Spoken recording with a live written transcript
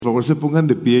Por favor, se pongan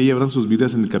de pie y abran sus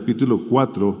Biblias en el capítulo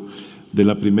 4 de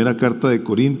la primera carta de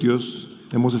Corintios.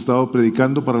 Hemos estado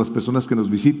predicando para las personas que nos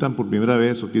visitan por primera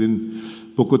vez o tienen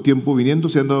poco tiempo viniendo.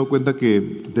 Se han dado cuenta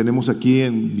que tenemos aquí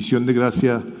en Visión de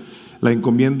Gracia la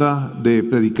encomienda de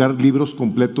predicar libros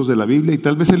completos de la Biblia, y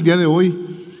tal vez el día de hoy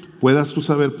puedas tú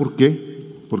saber por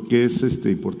qué es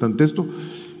importante esto.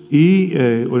 Y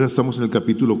ahora estamos en el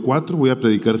capítulo 4, voy a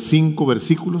predicar 5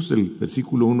 versículos, del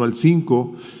versículo 1 al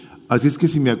 5. Así es que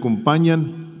si me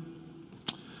acompañan,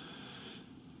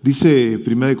 dice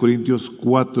 1 Corintios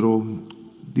 4,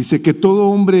 dice que todo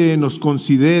hombre nos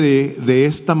considere de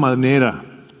esta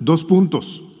manera, 2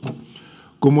 puntos,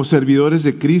 como servidores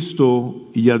de Cristo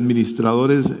y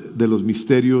administradores de los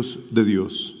misterios de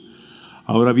Dios.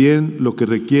 Ahora bien, lo que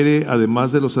requiere,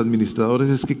 además de los administradores,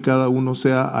 es que cada uno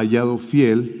sea hallado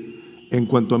fiel. En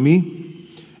cuanto a mí,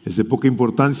 es de poca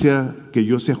importancia que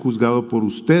yo sea juzgado por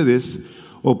ustedes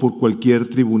o por cualquier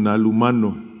tribunal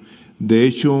humano. De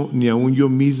hecho, ni aun yo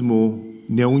me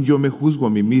juzgo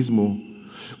a mí mismo,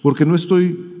 porque no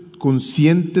estoy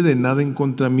consciente de nada en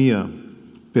contra mía,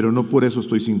 pero no por eso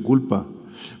estoy sin culpa,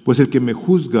 pues el que me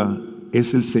juzga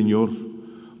es el Señor.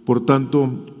 Por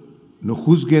tanto, no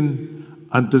juzguen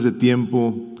antes de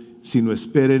tiempo, sino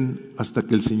esperen hasta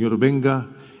que el Señor venga,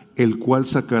 el cual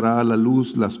sacará a la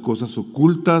luz las cosas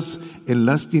ocultas en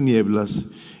las tinieblas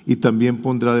y también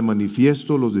pondrá de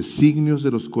manifiesto los designios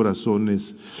de los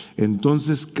corazones.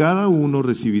 Entonces cada uno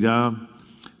recibirá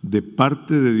de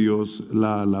parte de Dios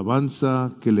la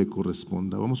alabanza que le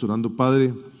corresponda. Vamos orando.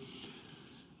 Padre,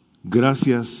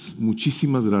 gracias,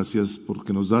 muchísimas gracias,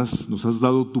 porque nos has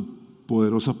dado tu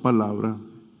poderosa palabra,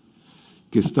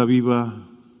 que está viva,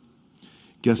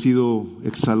 que ha sido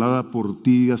exhalada por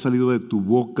ti, ha salido de tu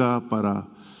boca para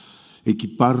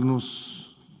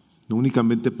equiparnos, no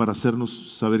únicamente para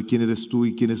hacernos saber quién eres tú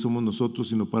y quiénes somos nosotros,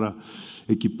 sino para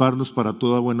equiparnos para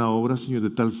toda buena obra, Señor, de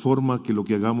tal forma que lo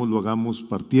que hagamos lo hagamos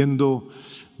partiendo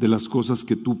de las cosas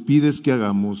que tú pides que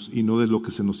hagamos y no de lo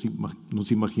que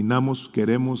nos imaginamos,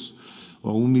 queremos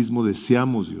o aún mismo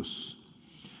deseamos, Dios.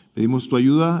 Pedimos tu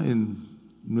ayuda en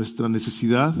nuestra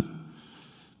necesidad.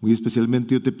 Muy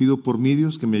especialmente yo te pido por mí,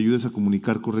 Dios, que me ayudes a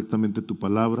comunicar correctamente tu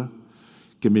palabra,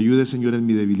 que me ayudes, Señor, en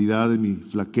mi debilidad, en mi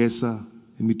flaqueza,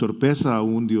 en mi torpeza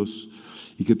aún, Dios,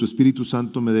 y que tu Espíritu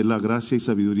Santo me dé la gracia y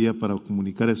sabiduría para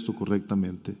comunicar esto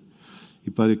correctamente.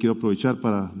 Y Padre, quiero aprovechar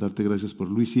para darte gracias por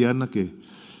Luis y Ana, que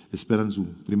esperan su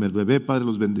primer bebé. Padre,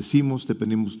 los bendecimos, te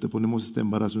ponemos este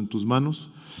embarazo en tus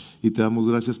manos y te damos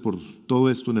gracias por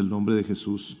todo esto en el nombre de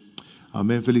Jesús.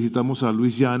 Amén. Felicitamos a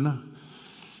Luis y Ana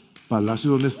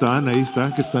Palacio. ¿Dónde están? Ahí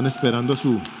están, que están esperando a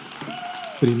su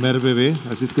primer bebé.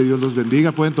 Así es que Dios los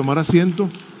bendiga. Pueden tomar asiento.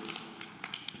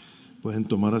 Pueden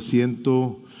tomar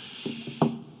asiento.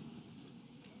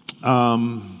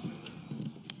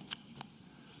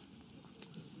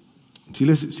 Sí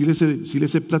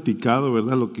les he platicado,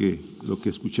 ¿verdad? Lo que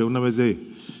escuché una vez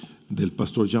del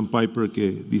pastor John Piper,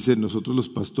 que dice: nosotros los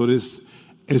pastores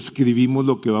escribimos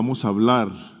lo que vamos a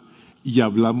hablar y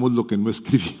hablamos lo que no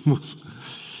escribimos.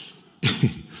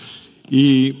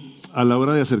 Y a la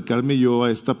hora de acercarme yo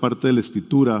a esta parte de la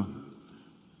escritura,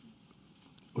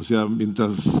 o sea,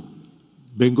 mientras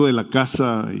vengo de la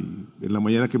casa y en la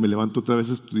mañana que me levanto otra vez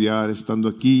a estudiar, estando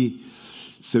aquí,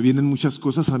 se vienen muchas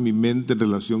cosas a mi mente en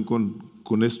relación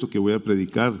con esto que voy a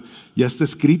predicar. Ya está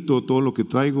escrito todo lo que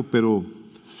traigo, pero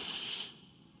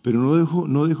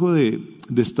no dejo de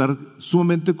estar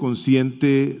sumamente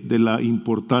consciente de la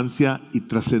importancia y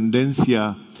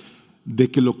trascendencia de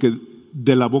que lo que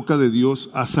de la boca de Dios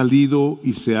ha salido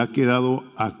y se ha quedado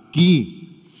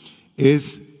aquí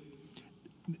es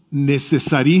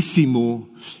necesarísimo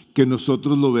que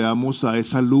nosotros lo veamos a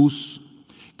esa luz,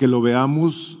 que lo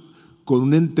veamos con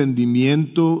un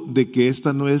entendimiento de que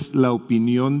esta no es la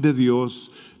opinión de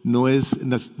Dios, no es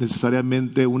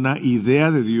necesariamente una idea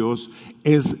de Dios,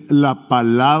 es la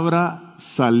palabra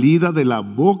salida de la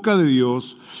boca de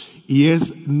Dios y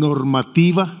es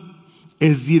normativa,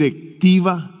 es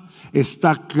directiva,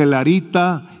 está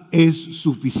clarita, es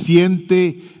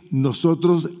suficiente.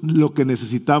 Nosotros lo que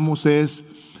necesitamos es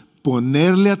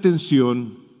ponerle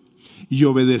atención y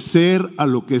obedecer a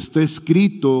lo que está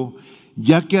escrito,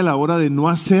 ya que a la hora de no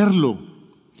hacerlo,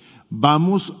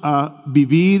 vamos a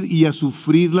vivir y a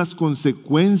sufrir las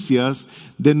consecuencias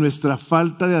de nuestra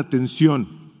falta de atención.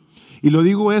 Y lo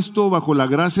digo esto bajo la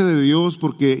gracia de Dios,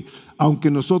 porque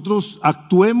aunque nosotros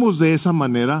actuemos de esa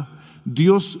manera,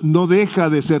 Dios no deja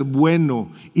de ser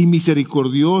bueno y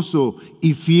misericordioso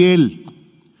y fiel.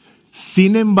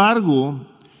 Sin embargo,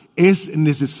 es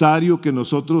necesario que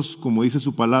nosotros, como dice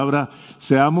su palabra,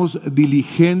 seamos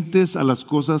diligentes a las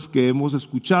cosas que hemos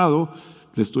escuchado,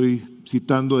 le estoy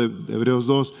citando de Hebreos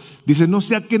 2, dice, no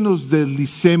sea que nos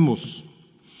deslicemos.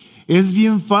 Es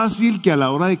bien fácil que a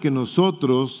la hora de que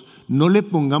nosotros no le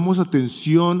pongamos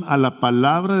atención a la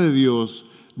palabra de Dios,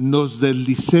 nos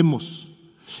deslicemos,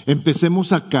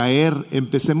 empecemos a caer,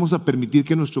 empecemos a permitir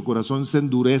que nuestro corazón se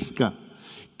endurezca,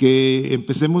 que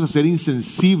empecemos a ser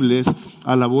insensibles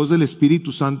a la voz del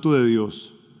Espíritu Santo de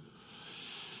Dios.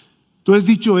 Entonces,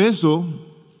 dicho eso,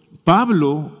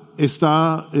 Pablo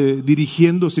está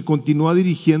continúa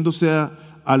dirigiéndose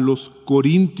a los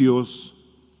corintios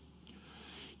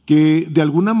que de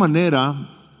alguna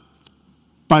manera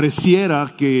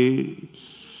pareciera que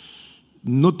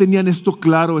no tenían esto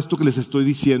claro, esto que les estoy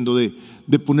diciendo,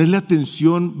 de ponerle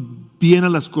atención bien a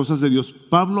las cosas de Dios.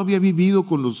 Pablo había vivido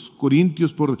con los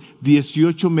corintios por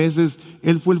 18 meses,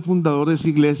 él fue el fundador de esa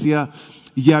iglesia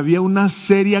y había una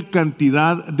seria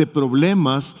cantidad de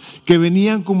problemas que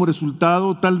venían como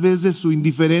resultado tal vez de su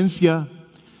indiferencia,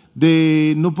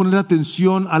 de no poner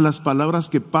atención a las palabras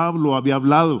que Pablo había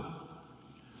hablado.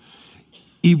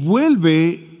 Y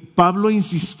vuelve Pablo a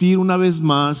insistir una vez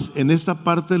más en esta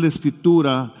parte de la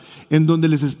Escritura en donde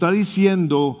les está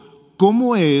diciendo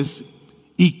cómo es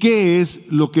y qué es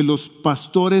lo que los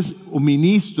pastores o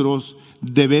ministros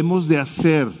debemos de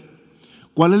hacer.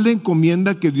 ¿Cuál es la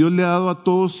encomienda que Dios le ha dado a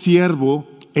todo siervo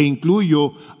e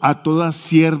incluyo a toda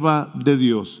sierva de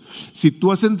Dios? Si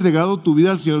tú has entregado tu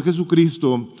vida al Señor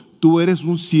Jesucristo, tú eres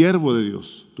un siervo de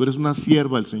Dios, tú eres una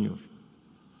sierva del Señor.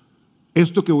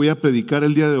 Esto que voy a predicar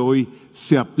el día de hoy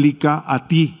se aplica a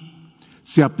ti,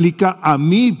 se aplica a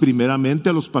mí primeramente,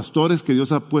 a los pastores que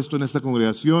Dios ha puesto en esta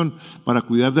congregación para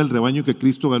cuidar del rebaño que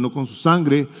Cristo ganó con su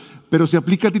sangre, pero se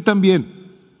aplica a ti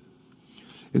también.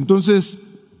 Entonces,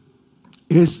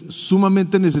 es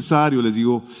sumamente necesario, les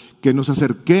digo, que nos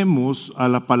acerquemos a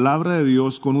la palabra de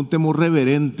Dios con un temor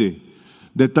reverente,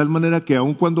 de tal manera que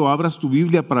aun cuando abras tu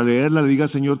Biblia para leerla, le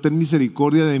digas, Señor, ten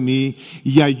misericordia de mí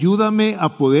y ayúdame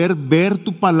a poder ver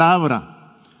tu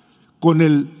palabra con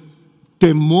el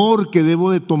temor que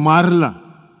debo de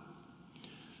tomarla,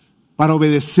 para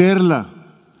obedecerla,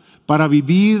 para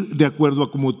vivir de acuerdo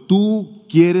a como tú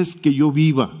quieres que yo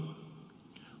viva.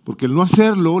 Porque el no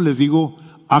hacerlo, les digo,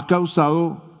 ha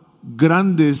causado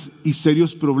grandes y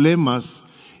serios problemas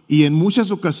y en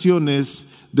muchas ocasiones,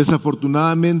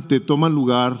 desafortunadamente, toman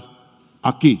lugar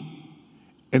aquí,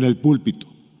 en el púlpito.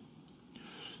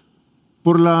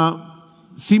 Por la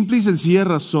simple y sencilla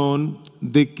razón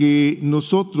de que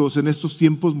nosotros en estos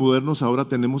tiempos modernos ahora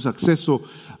tenemos acceso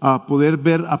a poder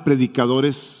ver a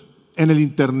predicadores en el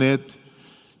internet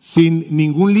sin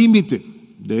ningún límite.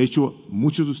 De hecho,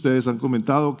 muchos de ustedes han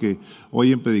comentado que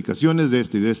oyen predicaciones de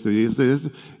este y de este y de este y de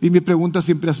este. Y mi pregunta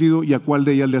siempre ha sido, ¿y a cuál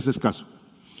de ellas le haces caso?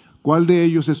 ¿Cuál de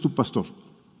ellos es tu pastor?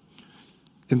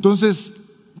 Entonces,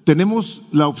 tenemos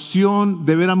la opción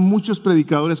de ver a muchos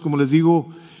predicadores, como les digo,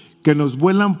 que nos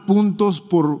vuelan puntos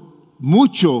por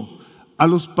mucho a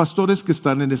los pastores que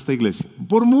están en esta iglesia.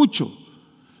 Por mucho.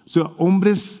 O sea,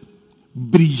 hombres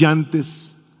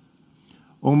brillantes,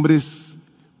 hombres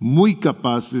muy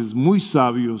capaces, muy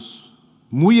sabios,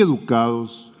 muy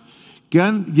educados, que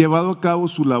han llevado a cabo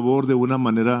su labor de una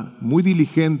manera muy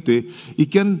diligente y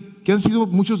que han sido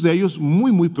muchos de ellos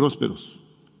muy, muy prósperos,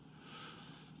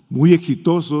 muy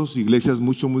exitosos, iglesias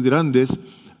muy grandes,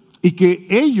 y que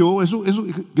eso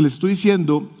que les estoy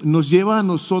diciendo nos lleva a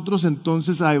nosotros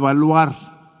entonces a evaluar,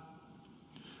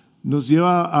 nos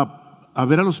lleva a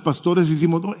ver a los pastores y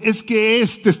decimos, no, es que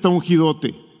este está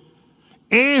ungidote,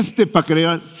 para que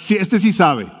vean, este sí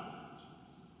sabe,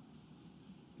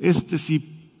 este sí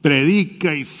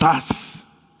predica y ¡zas!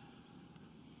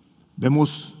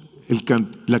 Vemos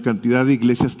la cantidad de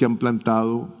iglesias que han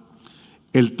plantado,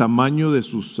 el tamaño de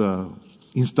sus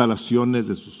instalaciones,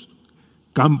 de sus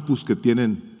campus que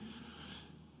tienen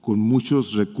con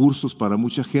muchos recursos para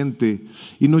mucha gente,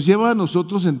 y nos lleva a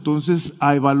nosotros entonces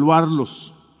a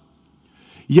evaluarlos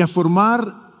y a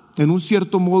formar en un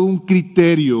cierto modo un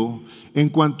criterio en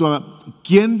cuanto a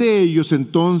quién de ellos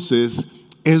entonces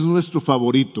es nuestro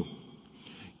favorito,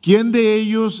 quién de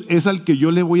ellos es al que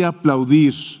yo le voy a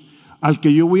aplaudir, al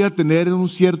que yo voy a tener en un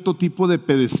cierto tipo de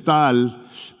pedestal,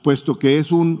 puesto que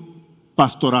es un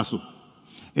pastorazo,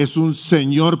 es un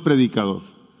señor predicador.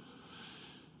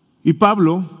 Y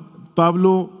Pablo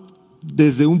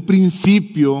desde un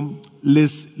principio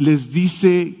les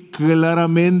dice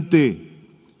claramente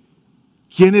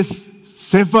quién es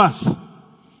Cefas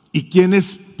y quién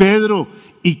es Pedro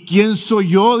y quién soy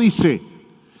yo, dice.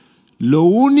 Lo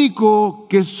único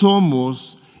que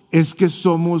somos es que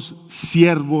somos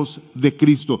siervos de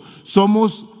Cristo,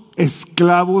 somos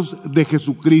esclavos de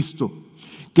Jesucristo.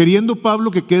 queriendo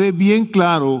Pablo que quede bien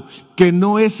claro que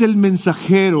no es el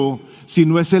mensajero,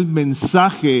 sino es el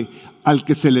mensaje al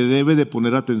que se le debe de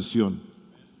poner atención.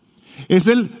 Es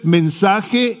el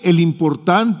mensaje, el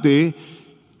importante,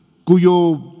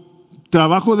 cuyo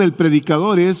trabajo del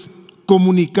predicador es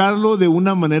comunicarlo de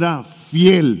una manera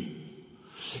fiel,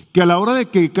 que a la hora de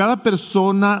que cada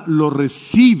persona lo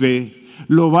recibe,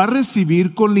 lo va a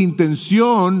recibir con la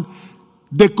intención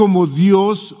de como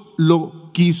Dios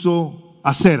lo quiso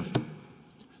hacer.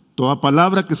 Toda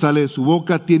palabra que sale de su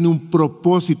boca tiene un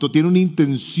propósito, tiene una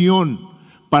intención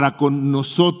para con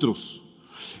nosotros.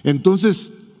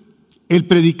 Entonces, el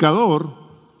predicador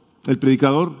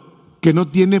que no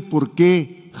tiene por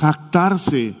qué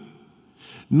jactarse,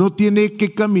 no tiene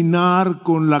que caminar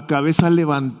con la cabeza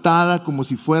levantada como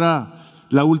si fuera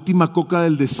la última coca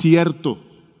del desierto,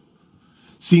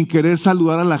 sin querer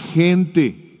saludar a la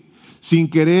gente, sin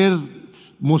querer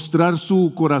mostrar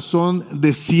su corazón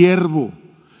de siervo,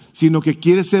 sino que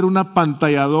quiere ser un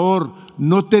apantallador.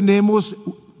 No tenemos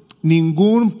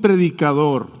ningún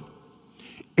predicador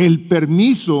el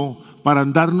permiso para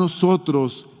andar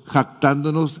nosotros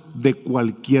jactándonos de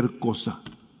cualquier cosa.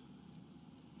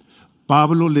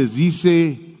 Pablo les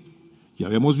dice, y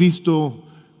habíamos visto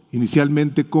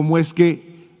inicialmente cómo es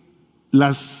que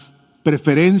las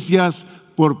preferencias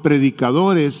por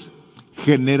predicadores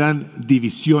generan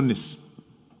divisiones.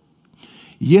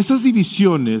 Y esas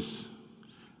divisiones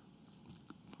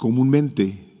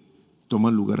comúnmente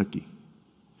toman lugar aquí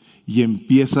y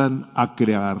empiezan a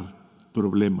crear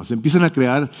problemas, empiezan a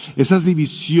crear esas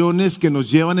divisiones que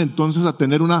nos llevan entonces a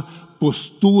tener una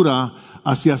postura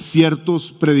hacia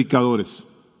ciertos predicadores.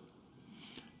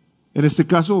 En este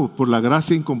caso, por la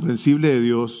gracia incomprensible de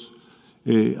Dios,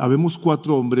 habemos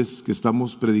 4 hombres que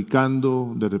estamos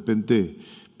predicando. De repente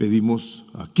pedimos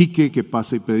a Quique que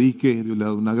pase y predique. Dios le ha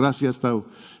dado una gracia. Este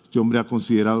hombre ha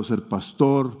considerado ser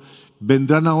pastor.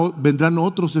 Vendrán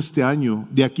otros este año,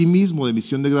 de aquí mismo, de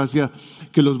Misión de Gracia,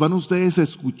 que los van ustedes a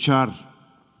escuchar.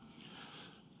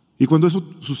 Y cuando eso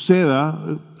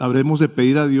suceda, habremos de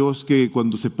pedir a Dios que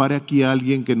cuando se pare aquí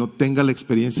alguien que no tenga la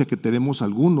experiencia que tenemos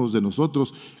algunos de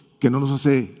nosotros, que no nos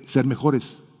hace ser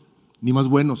mejores, ni más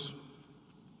buenos.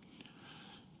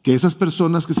 Que esas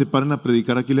personas que se paren a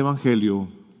predicar aquí el Evangelio,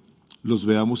 los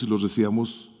veamos y los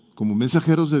recibamos como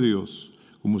mensajeros de Dios,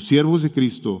 como siervos de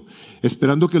Cristo,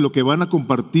 esperando que lo que van a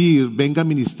compartir venga a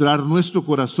ministrar nuestro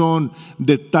corazón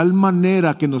de tal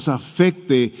manera que nos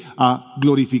afecte a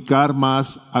glorificar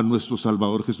más a nuestro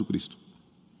Salvador Jesucristo.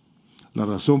 La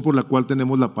razón por la cual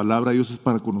tenemos la palabra de Dios es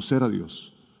para conocer a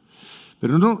Dios.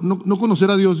 Pero no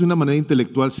conocer a Dios de una manera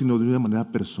intelectual, sino de una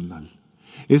manera personal.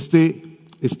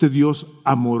 Este Dios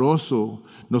amoroso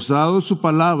nos ha dado su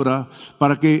palabra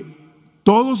para que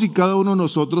todos y cada uno de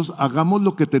nosotros hagamos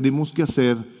lo que tenemos que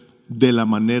hacer de la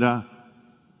manera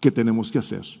que tenemos que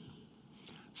hacer.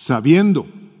 Sabiendo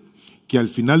que al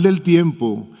final del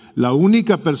tiempo, la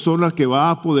única persona que va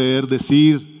a poder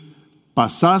decir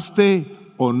pasaste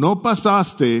o no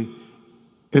pasaste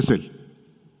es Él.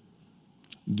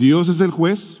 Dios es el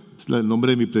juez, es el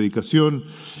nombre de mi predicación,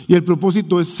 y el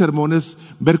propósito de ese sermón es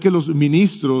ver que los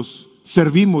ministros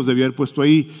servimos, debía haber puesto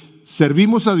ahí,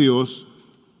 servimos a Dios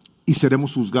y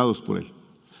seremos juzgados por Él.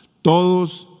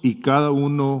 Todos y cada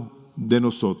uno de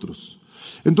nosotros.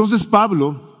 Entonces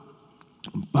Pablo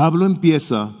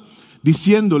empieza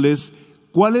diciéndoles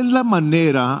cuál es la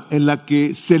manera en la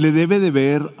que se le debe de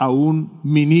ver a un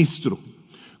ministro.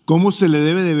 Cómo se le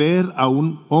debe de ver a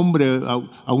un hombre,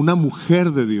 a una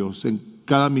mujer de Dios en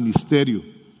cada ministerio.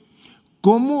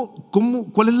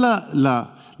 ¿Cuál es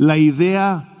la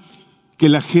idea que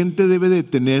la gente debe de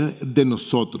tener de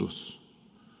nosotros?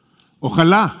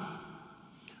 Ojalá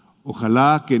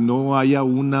que no haya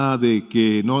una de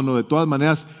que, de todas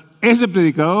maneras, ese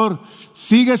predicador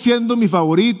sigue siendo mi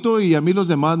favorito y a mí los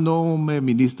demás no me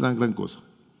ministran gran cosa.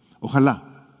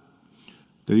 Ojalá.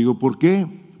 Te digo, ¿por qué?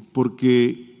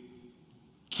 Porque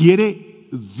quiere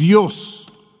Dios,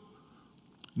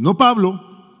 no Pablo,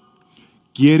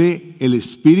 quiere el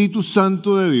Espíritu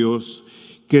Santo de Dios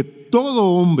que todo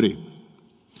hombre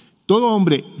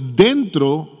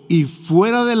dentro y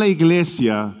fuera de la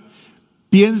iglesia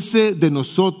piense de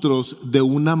nosotros de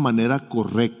una manera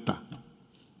correcta.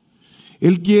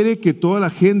 Él quiere que toda la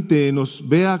gente nos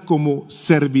vea como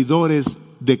servidores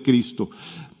de Cristo.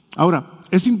 Ahora,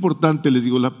 es importante, les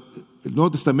digo, el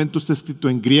Nuevo Testamento está escrito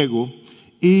en griego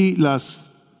y las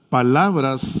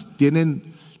palabras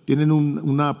tienen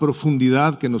una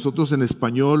profundidad que nosotros en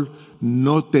español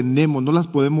no tenemos, no las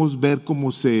podemos ver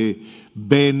como se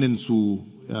ven en su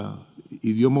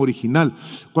idioma original.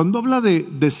 Cuando habla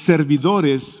de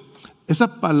servidores,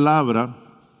 esa palabra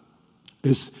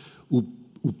es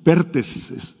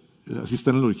Upertes, así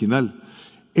está en el original.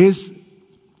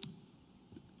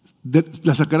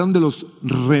 La sacaron de los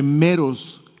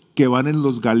remeros que van en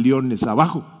los galeones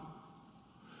abajo.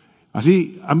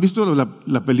 Así, ¿han visto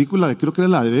la película creo que era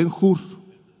la de Ben-Hur?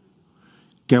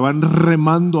 Que van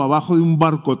remando abajo de un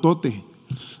barcotote.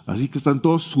 Así que están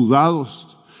todos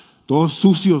sudados, todos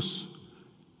sucios.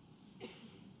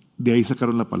 De ahí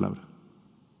sacaron la palabra.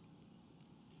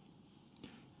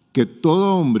 Que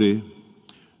todo hombre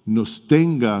nos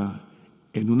tenga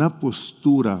en una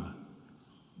postura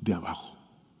de abajo,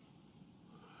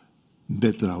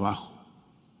 de trabajo,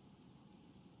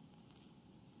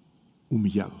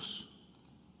 humillados.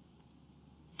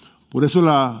 Por eso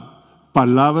la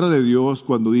palabra de Dios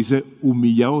cuando dice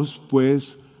humillaos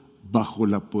pues bajo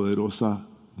la poderosa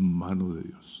mano de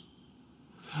Dios,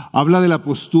 habla de la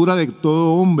postura de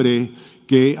todo hombre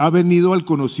que ha venido al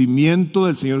conocimiento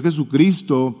del Señor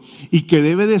Jesucristo y que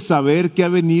debe de saber que ha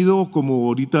venido, como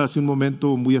ahorita hace un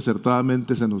momento muy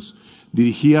acertadamente se nos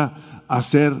dirigía, a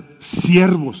ser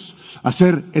siervos, a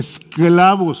ser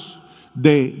esclavos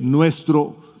de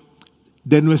nuestro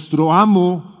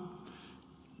amo,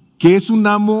 que es un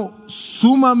amo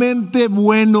sumamente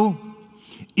bueno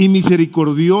y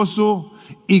misericordioso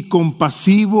y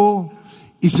compasivo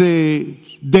y se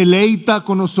deleita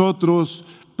con nosotros.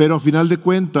 Pero a final de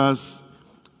cuentas,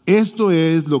 esto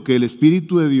es lo que el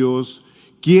Espíritu de Dios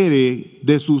quiere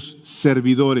de sus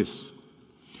servidores.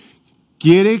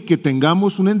 Quiere que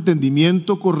tengamos un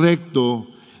entendimiento correcto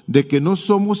de que no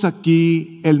somos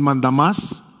aquí el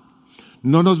mandamás,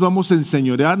 no nos vamos a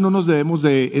enseñorear, no nos debemos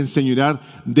de enseñorear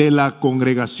de la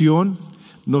congregación,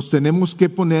 nos tenemos que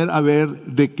poner a ver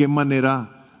de qué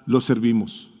manera lo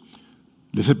servimos.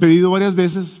 Les he pedido varias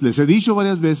veces, les he dicho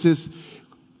varias veces,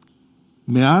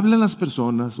 me hablan las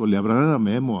personas o le hablarán a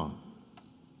Memo,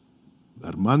 a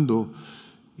Armando,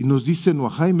 y nos dicen, o a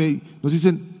Jaime, nos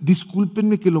dicen,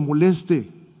 discúlpenme que lo moleste.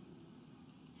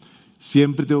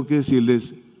 Siempre tengo que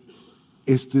decirles,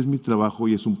 este es mi trabajo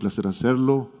y es un placer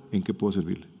hacerlo, ¿en qué puedo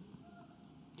servirle?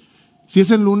 Si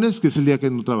es el lunes, que es el día que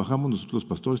no trabajamos, nosotros los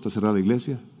pastores, está cerrada la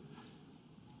iglesia,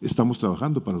 estamos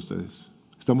trabajando para ustedes.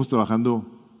 Estamos trabajando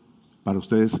para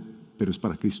ustedes, pero es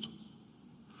para Cristo.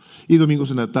 Y domingos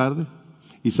en la tarde,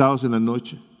 y sábados en la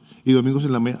noche, y domingos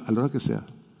en la mañana, a la hora que sea.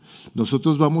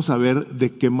 Nosotros vamos a ver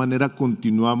de qué manera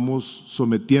continuamos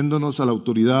sometiéndonos a la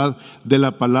autoridad de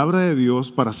la palabra de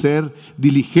Dios para ser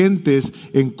diligentes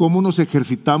en cómo nos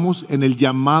ejercitamos en el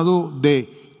llamado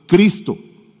de Cristo.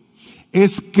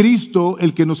 Es Cristo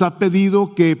el que nos ha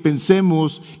pedido que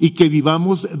pensemos y que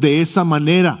vivamos de esa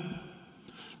manera.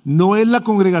 No es la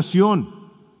congregación,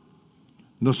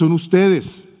 no son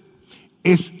ustedes,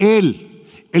 es Él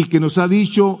el que nos ha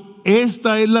dicho,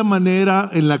 esta es la manera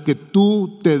en la que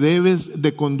tú te debes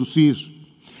de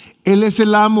conducir. Él es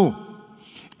el amo,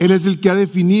 Él es el que ha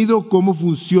definido cómo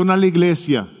funciona la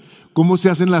iglesia, cómo se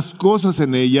hacen las cosas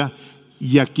en ella,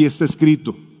 y aquí está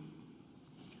escrito.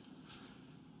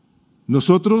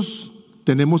 Nosotros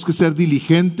tenemos que ser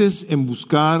diligentes en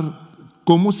buscar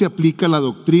cómo se aplica la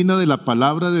doctrina de la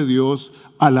palabra de Dios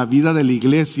a la vida de la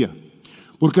iglesia.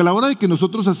 Porque a la hora de que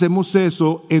nosotros hacemos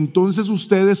eso, entonces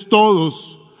ustedes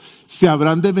todos se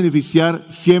habrán de beneficiar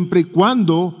siempre y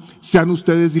cuando sean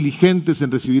ustedes diligentes en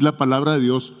recibir la palabra de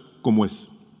Dios como es.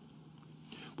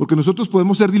 Porque nosotros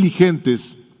podemos ser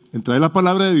diligentes en traer la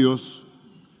palabra de Dios,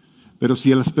 pero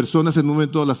si a las personas en un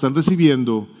momento la están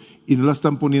recibiendo y no la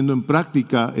están poniendo en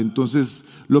práctica, entonces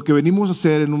lo que venimos a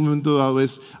hacer en un momento dado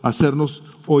es hacernos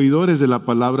oidores de la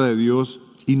palabra de Dios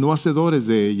y no hacedores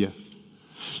de ella.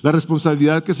 La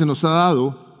responsabilidad que se nos ha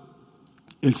dado,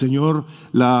 el Señor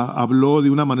la habló de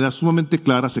una manera sumamente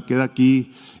clara, se queda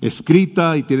aquí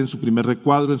escrita y tienen su primer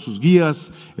recuadro en sus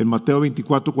guías, en Mateo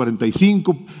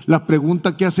 24:45. La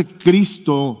pregunta que hace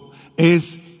Cristo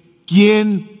es,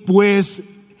 ¿quién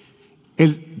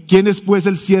es pues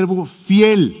el siervo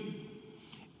fiel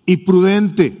y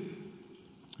prudente?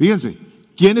 Fíjense,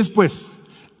 ¿quién es pues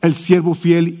el siervo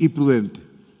fiel y prudente?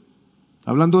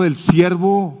 Hablando del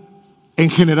siervo en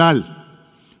general,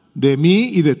 de mí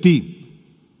y de ti,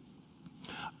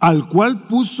 al cual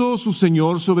puso su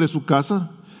Señor sobre su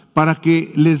casa para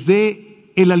que les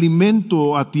dé el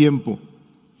alimento a tiempo.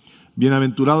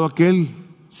 Bienaventurado aquel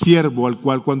siervo al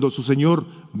cual cuando su Señor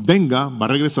venga, va a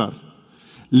regresar,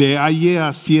 le halle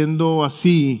haciendo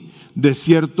así. De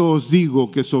cierto os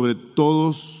digo que sobre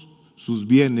todos sus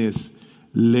bienes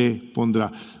le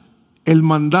pondrá. El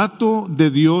mandato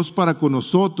de Dios para con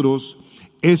nosotros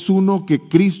es uno que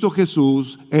Cristo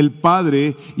Jesús, el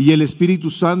Padre y el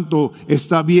Espíritu Santo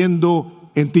está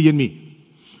viendo en ti y en mí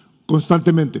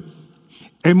constantemente.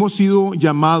 hemos sido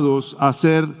llamados a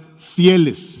ser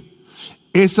fieles.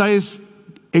 Esa es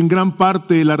en gran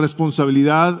parte la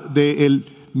responsabilidad del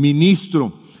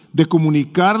ministro, de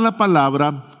comunicar la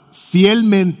palabra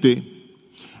fielmente,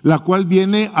 la cual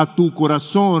viene a tu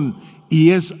corazón y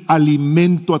es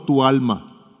alimento a tu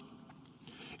alma.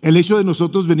 El hecho de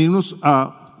nosotros venirnos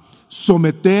a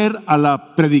someter a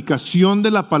la predicación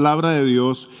de la palabra de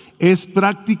Dios es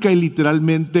práctica y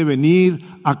literalmente venir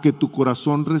a que tu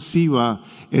corazón reciba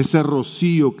ese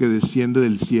rocío que desciende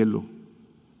del cielo.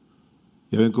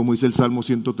 Ya ven cómo dice el Salmo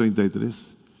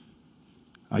 133.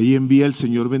 Ahí envía el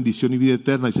Señor bendición y vida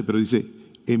eterna. Pero dice,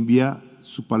 envía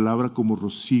su palabra como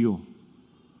rocío.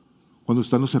 Cuando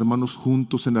están los hermanos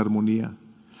juntos en armonía,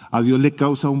 a Dios le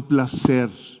causa un placer,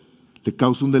 le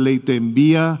causa un deleite.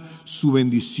 Envía su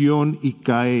bendición y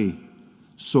cae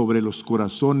sobre los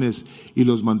corazones y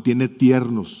los mantiene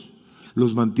tiernos,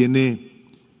 los mantiene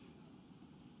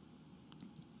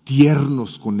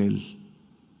tiernos con Él,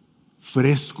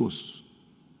 frescos.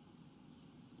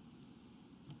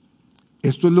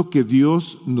 Esto es lo que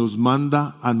Dios nos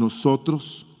manda a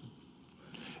nosotros.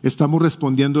 Estamos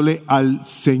respondiéndole al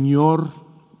Señor.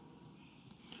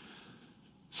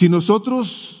 Si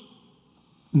nosotros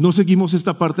no seguimos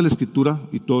esta parte de la Escritura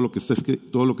y todo lo que está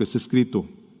escrito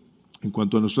en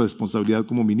cuanto a nuestra responsabilidad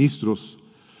como ministros,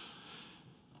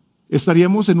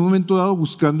 estaríamos en un momento dado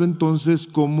buscando entonces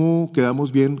cómo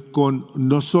quedamos bien con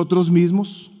nosotros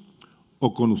mismos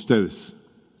o con ustedes.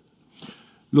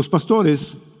 Los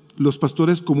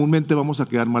pastores comúnmente vamos a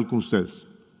quedar mal con ustedes.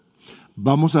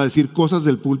 Vamos a decir cosas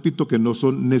del púlpito que no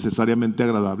son necesariamente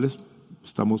agradables.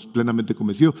 Estamos plenamente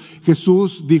convencidos.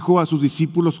 Jesús dijo a sus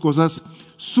discípulos cosas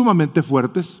sumamente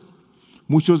fuertes.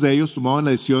 Muchos de ellos tomaban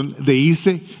la decisión de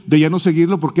irse, de ya no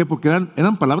seguirlo. ¿Por qué? Porque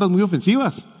eran palabras muy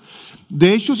ofensivas.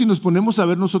 De hecho, si nos ponemos a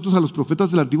ver nosotros a los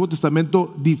profetas del Antiguo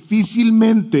Testamento,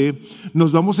 difícilmente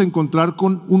nos vamos a encontrar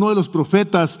con uno de los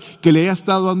profetas que le haya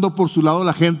estado dando por su lado a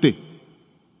la gente.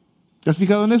 ¿Te has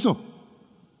fijado en eso?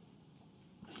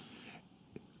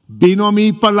 Vino a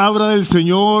mí palabra del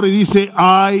Señor y dice,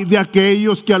 ay de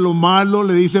aquellos que a lo malo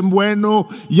le dicen bueno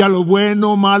y a lo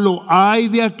bueno malo, ay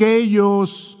de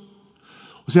aquellos.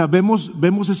 O sea, vemos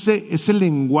ese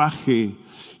lenguaje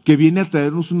que viene a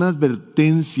traernos una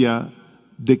advertencia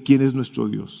de quién es nuestro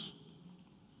Dios.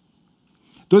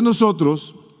 Entonces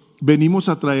nosotros venimos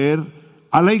a traer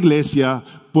a la iglesia,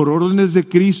 por órdenes de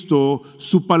Cristo,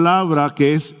 su palabra,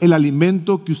 que es el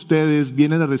alimento que ustedes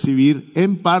vienen a recibir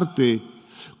en parte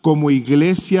como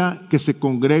iglesia que se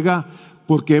congrega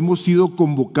porque hemos sido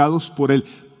convocados por Él.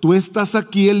 Tú estás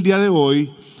aquí el día de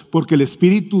hoy porque el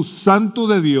Espíritu Santo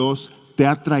de Dios te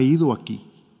ha traído aquí.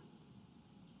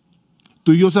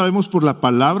 Tú y yo sabemos por la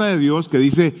palabra de Dios que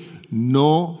dice,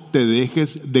 no te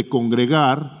dejes de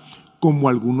congregar como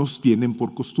algunos tienen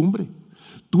por costumbre.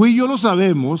 Tú y yo lo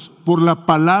sabemos por la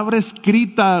palabra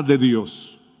escrita de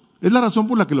Dios. Es la razón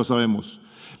por la que lo sabemos.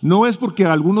 No es porque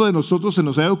a alguno de nosotros se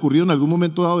nos haya ocurrido en algún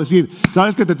momento dado decir,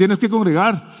 sabes que te tienes que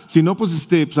congregar, sino pues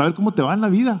a ver cómo te va en la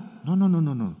vida. No.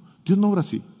 Dios no obra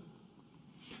así.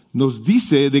 Nos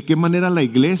dice de qué manera la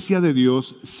iglesia de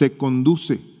Dios se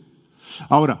conduce.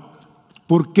 Ahora,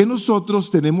 ¿por qué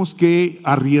nosotros tenemos que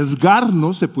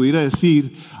arriesgarnos, se pudiera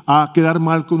decir, a quedar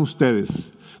mal con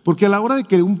ustedes? Porque a la hora de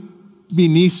que un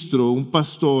ministro, un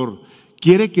pastor,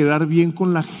 quiere quedar bien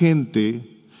con la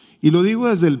gente, y lo digo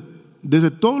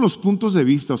desde todos los puntos de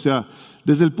vista, o sea,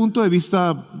 desde el punto de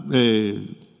vista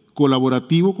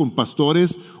colaborativo con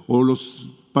pastores o los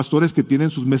pastores que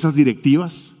tienen sus mesas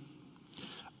directivas,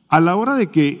 a la hora de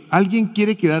que alguien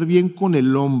quiere quedar bien con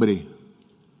el hombre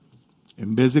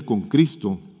en vez de con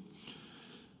Cristo,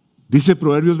 dice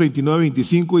Proverbios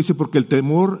 29-25, dice, porque el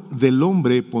temor del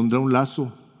hombre pondrá un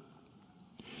lazo.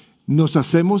 Nos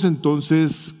hacemos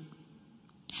entonces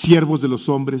siervos de los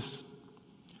hombres.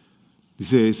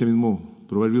 Dice ese mismo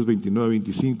Proverbios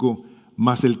 29-25,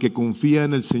 mas el que confía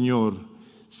en el Señor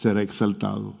será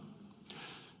exaltado.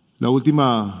 La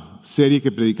última serie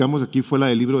que predicamos aquí fue la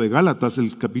del libro de Gálatas,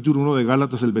 el capítulo 1 de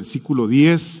Gálatas, el versículo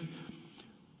 10.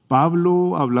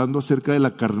 Pablo, hablando acerca de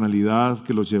la carnalidad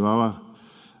que los llevaba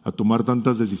a tomar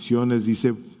tantas decisiones,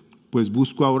 dice, pues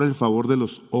busco ahora el favor de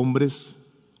los hombres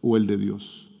o el de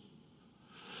Dios.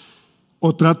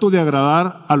 O trato de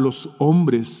agradar a los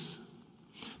hombres.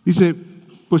 Dice,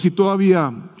 pues si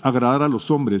todavía agradar a los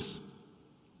hombres,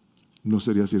 no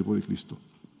sería siervo de Cristo.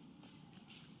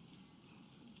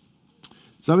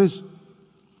 ¿Sabes?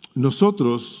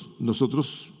 Nosotros,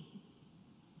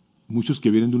 muchos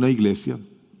que vienen de una iglesia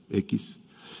X,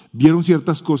 vieron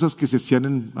ciertas cosas que se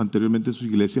hacían anteriormente en su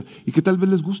iglesia y que tal vez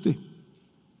les guste.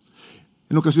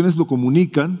 En ocasiones lo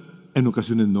comunican, en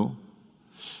ocasiones no.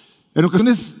 En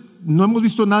ocasiones no hemos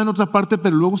visto nada en otra parte,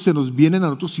 pero luego se nos vienen a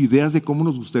nosotros ideas de cómo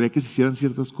nos gustaría que se hicieran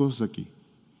ciertas cosas aquí.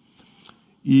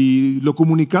 Y lo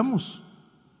comunicamos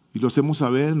y lo hacemos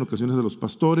saber en ocasiones a los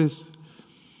pastores.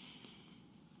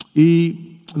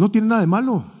 Y no tiene nada de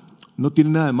malo, no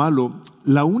tiene nada de malo.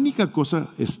 La única cosa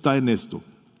está en esto,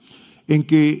 en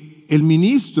que el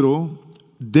ministro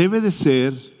debe de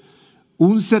ser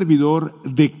un servidor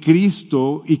de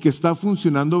Cristo y que está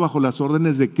funcionando bajo las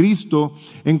órdenes de Cristo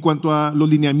en cuanto a los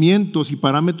lineamientos y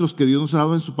parámetros que Dios nos ha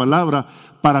dado en su palabra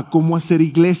para cómo hacer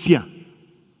iglesia.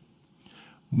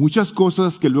 Muchas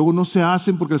cosas que luego no se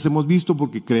hacen porque las hemos visto,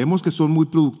 porque creemos que son muy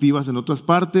productivas en otras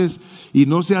partes y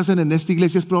no se hacen en esta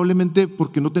iglesia, es probablemente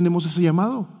porque no tenemos ese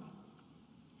llamado.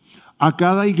 A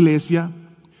cada iglesia,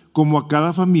 como a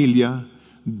cada familia,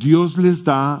 Dios les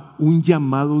da un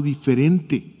llamado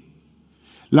diferente.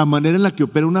 La manera en la que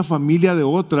opera una familia de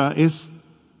otra es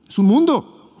un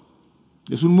mundo.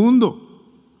 Es un mundo.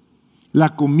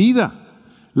 La comida,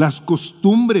 las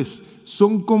costumbres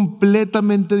son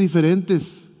completamente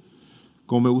diferentes.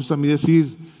 Como me gusta a mí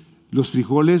decir, los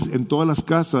frijoles en todas las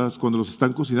casas, cuando los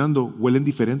están cocinando, huelen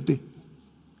diferente.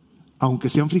 Aunque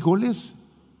sean frijoles,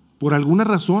 por alguna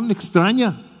razón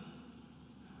extraña.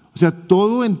 O sea,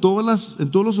 todo en todos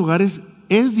los hogares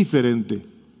es diferente.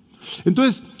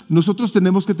 Entonces, nosotros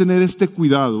tenemos que tener este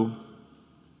cuidado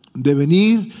de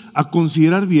venir a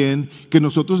considerar bien que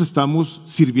nosotros estamos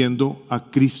sirviendo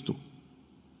a Cristo.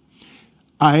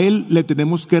 A Él le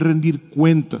tenemos que rendir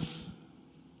cuentas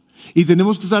y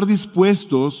tenemos que estar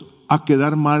dispuestos a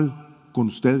quedar mal con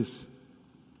ustedes.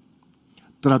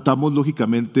 Tratamos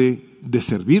lógicamente de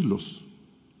servirlos,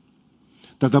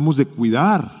 tratamos de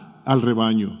cuidar al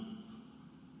rebaño.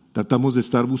 Tratamos de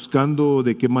estar buscando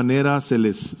de qué manera se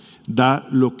les da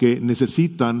lo que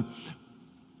necesitan,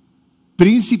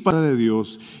 principal de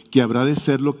Dios, que habrá de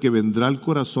ser lo que vendrá al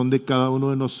corazón de cada uno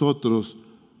de nosotros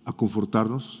a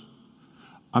confortarnos,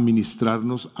 a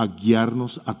ministrarnos, a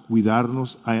guiarnos, a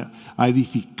cuidarnos, a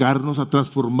edificarnos, a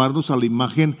transformarnos a la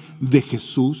imagen de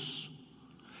Jesús.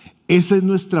 Esa es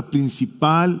nuestra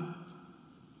principal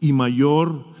y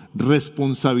mayor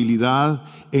responsabilidad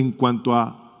en cuanto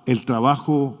a el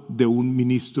trabajo de un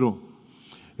ministro.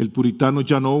 El puritano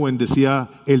John Owen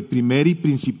decía: el primer y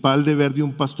principal deber de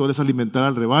un pastor es alimentar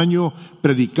al rebaño,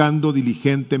 predicando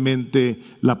diligentemente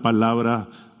la palabra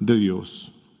de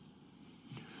Dios.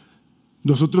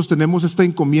 Nosotros tenemos esta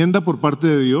encomienda por parte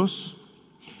de Dios,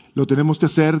 lo tenemos que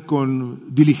hacer con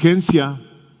diligencia,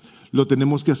 lo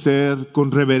tenemos que hacer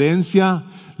con reverencia,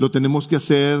 lo tenemos que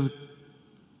hacer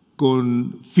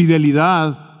con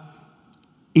fidelidad,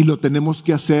 y lo tenemos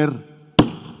que hacer,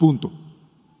 punto.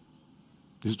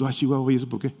 Dices tú, Chihuahua, ¿y eso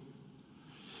por qué?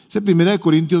 Dice 1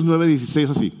 Corintios 9:16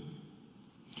 así: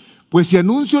 pues si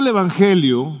anuncio el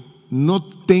evangelio, no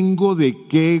tengo de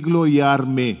qué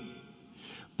gloriarme,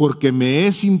 porque me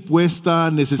es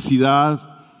impuesta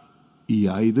necesidad, y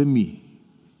ay de mí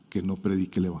que no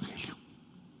predique el evangelio.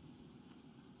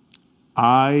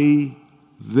 Ay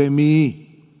de mí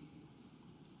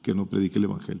que no predique el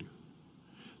evangelio.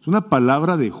 Es una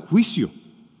palabra de juicio.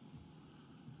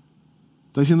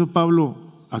 Está diciendo Pablo,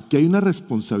 aquí hay una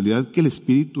responsabilidad que el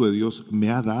Espíritu de Dios me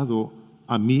ha dado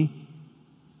a mí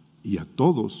y a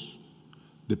todos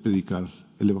de predicar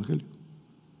el evangelio.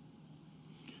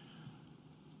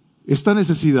 Esta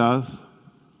necesidad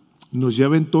nos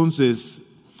lleva entonces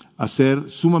a ser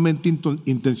sumamente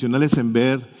intencionales en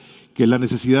ver que la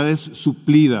necesidad es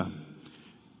suplida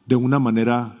de una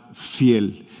manera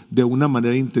fiel, de una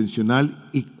manera intencional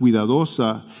y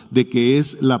cuidadosa, de que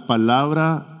es la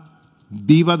palabra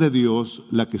viva de Dios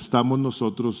la que estamos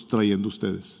nosotros trayendo a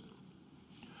ustedes.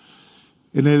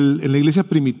 En la iglesia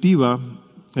primitiva,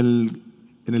 en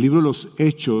el libro de los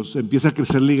Hechos, empieza a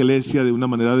crecer la iglesia de una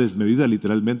manera desmedida,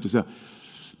 literalmente. O sea,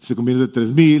 se convierte en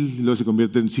 3,000, luego se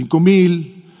convierte en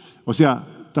 5,000. O sea,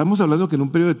 estamos hablando que en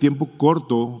un periodo de tiempo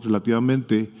corto,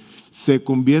 relativamente, se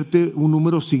convierte un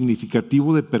número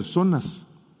significativo de personas.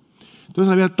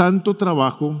 Entonces había tanto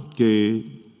trabajo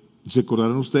que se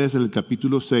acordarán ustedes en el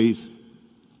capítulo 6.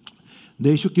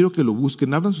 De hecho, quiero que lo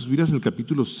busquen. Abran sus Biblias en el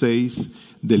capítulo 6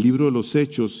 del libro de los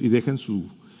Hechos y dejen su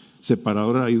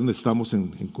separador ahí donde estamos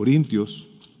en Corintios.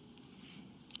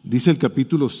 Dice el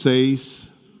capítulo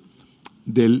 6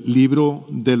 del libro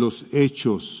de los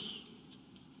Hechos.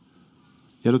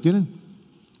 ¿Ya lo tienen?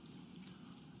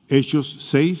 Hechos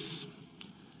 6.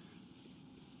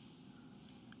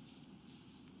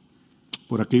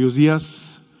 Por aquellos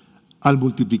días, al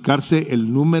multiplicarse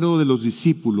el número de los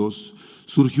discípulos,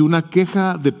 surgió una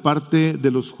queja de parte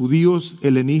de los judíos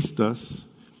helenistas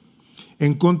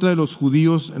en contra de los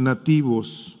judíos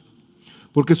nativos,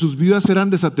 porque sus viudas eran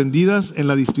desatendidas en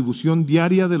la distribución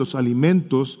diaria de los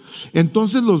alimentos.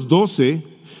 Entonces los 12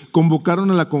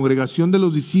 convocaron a la congregación de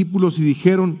los discípulos y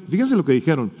dijeron, fíjense lo que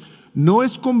dijeron: no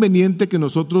es conveniente que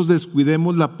nosotros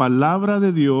descuidemos la palabra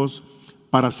de Dios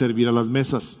para servir a las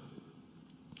mesas.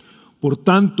 Por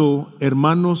tanto,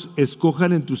 hermanos,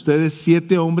 escojan entre ustedes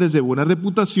 7 hombres de buena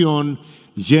reputación,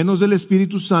 llenos del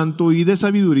Espíritu Santo y de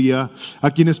sabiduría,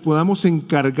 a quienes podamos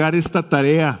encargar esta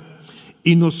tarea,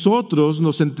 y nosotros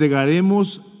nos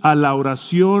entregaremos a la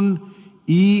oración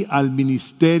y al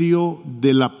ministerio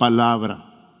de la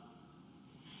palabra.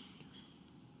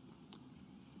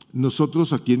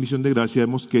 Nosotros aquí en Misión de Gracia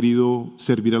hemos querido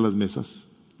servir a las mesas,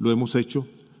 lo hemos hecho,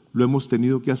 lo hemos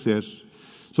tenido que hacer,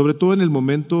 sobre todo en el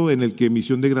momento en el que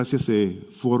Misión de Gracia se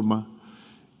forma.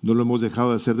 No lo hemos dejado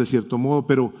de hacer de cierto modo,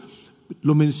 pero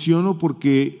lo menciono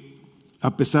porque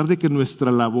a pesar de que nuestra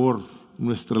labor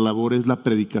es la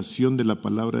predicación de la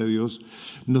palabra de Dios,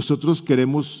 nosotros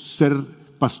queremos ser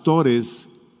pastores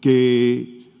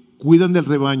que cuidan del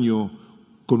rebaño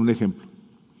con un ejemplo.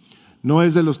 No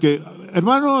es de los que,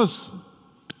 hermanos,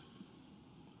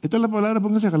 esta es la palabra,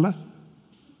 pónganse a jalar.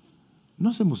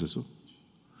 No hacemos eso.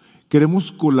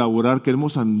 Queremos colaborar,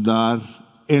 queremos andar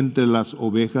entre las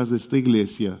ovejas de esta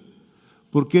iglesia.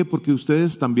 ¿Por qué? Porque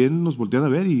ustedes también nos voltean a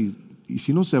ver y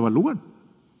si nos evalúan.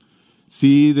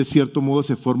 Sí, de cierto modo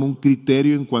se forma un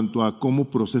criterio en cuanto a cómo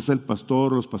procesa el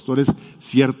pastor o los pastores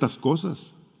ciertas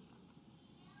cosas.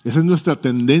 Esa es nuestra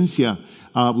tendencia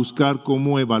a buscar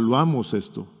cómo evaluamos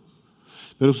esto.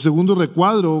 Pero su segundo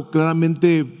recuadro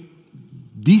claramente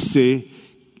dice,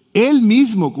 él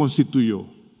mismo constituyó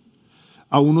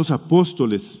a unos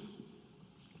apóstoles,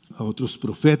 a otros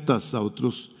profetas, a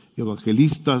otros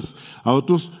evangelistas, a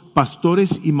otros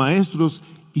pastores y maestros,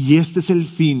 y este es el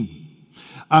fin,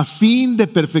 a fin de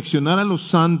perfeccionar a los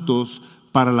santos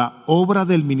para la obra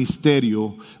del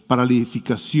ministerio, para la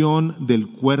edificación del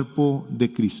cuerpo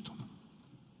de Cristo.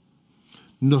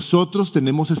 Nosotros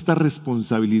tenemos esta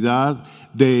responsabilidad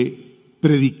de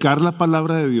predicar la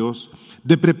palabra de Dios,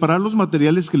 de preparar los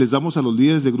materiales que les damos a los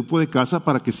líderes de grupo de casa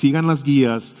para que sigan las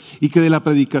guías y que de la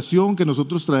predicación que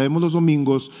nosotros traemos los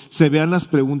domingos se vean las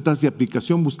preguntas de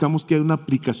aplicación. Buscamos que haya una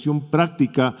aplicación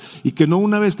práctica y que no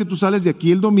una vez que tú sales de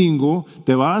aquí el domingo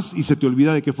te vas y se te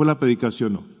olvida de qué fue la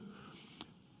predicación. No.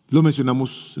 Lo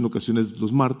mencionamos en ocasiones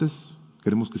los martes.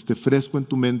 Queremos que esté fresco en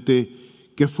tu mente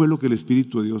qué fue lo que el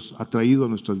Espíritu de Dios ha traído a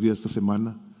nuestras vidas esta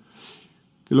semana.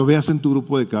 Que lo veas en tu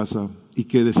grupo de casa y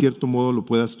que de cierto modo lo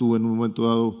puedas tú en un momento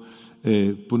dado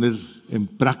poner en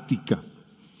práctica.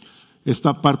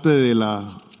 Esta parte de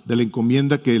la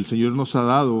encomienda que el Señor nos ha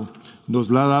dado, nos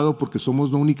la ha dado porque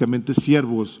somos no únicamente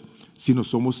siervos, sino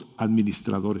somos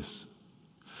administradores.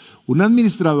 Un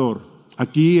administrador,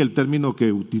 aquí el término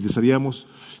que utilizaríamos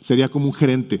sería como un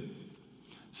gerente.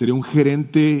 Sería un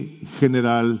gerente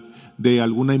general de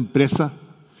alguna empresa,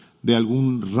 de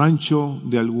algún rancho,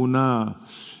 de alguna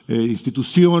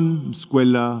institución,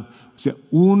 escuela, o sea,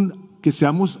 que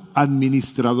seamos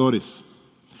administradores.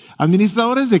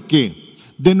 ¿Administradores de qué?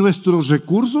 De nuestros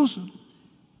recursos,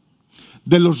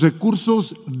 de los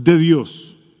recursos de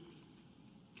Dios.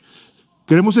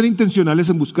 Queremos ser intencionales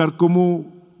en buscar cómo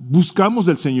buscamos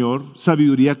del Señor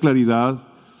sabiduría, claridad,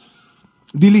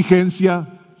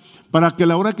 diligencia, para que a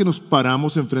la hora que nos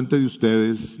paramos enfrente de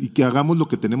ustedes y que hagamos lo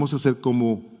que tenemos que hacer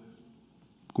como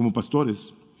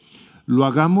pastores, lo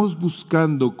hagamos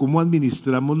buscando cómo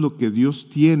administramos lo que Dios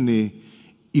tiene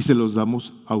y se los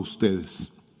damos a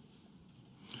ustedes.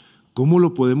 ¿Cómo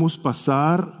lo podemos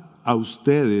pasar a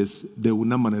ustedes de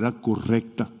una manera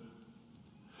correcta?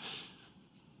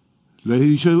 Lo he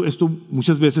dicho esto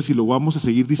muchas veces y lo vamos a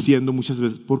seguir diciendo muchas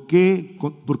veces. ¿Por qué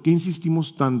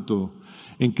insistimos tanto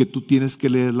en que tú tienes que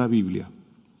leer la Biblia?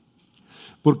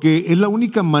 Porque es la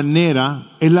única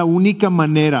manera en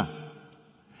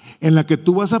la que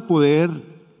tú vas a poder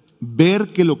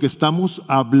ver que lo que estamos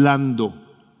hablando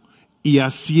y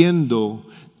haciendo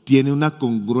tiene una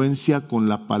congruencia con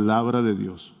la palabra de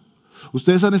Dios.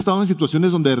 Ustedes han estado en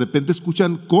situaciones donde de repente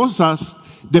escuchan cosas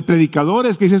de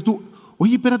predicadores que dices tú,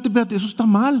 oye, espérate, eso está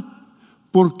mal.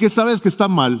 ¿Por qué sabes que está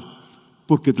mal?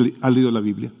 Porque has leído la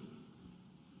Biblia.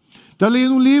 Estás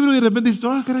leyendo un libro y de repente dices,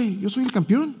 caray, yo soy el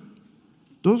campeón.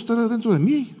 Todo está dentro de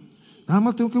mí. Nada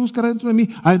más tengo que buscar adentro de mí.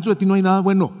 Adentro de ti no hay nada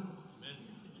bueno.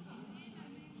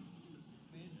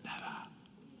 Nada.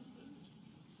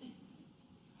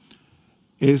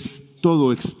 Es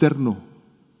todo externo.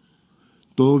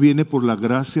 Todo viene por la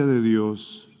gracia de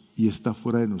Dios y está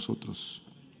fuera de nosotros.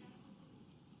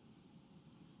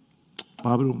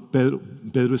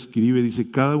 Pedro escribe, dice,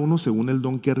 cada uno según el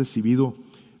don que ha recibido,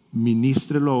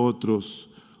 ministrelo a otros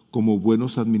como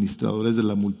buenos administradores de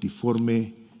la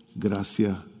multiforme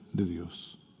gracia de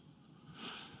Dios.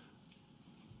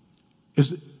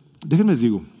 Déjenme les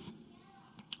digo,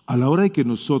 a la hora de que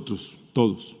nosotros,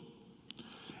 todos,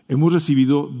 hemos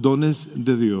recibido dones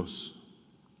de Dios,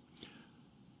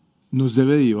 nos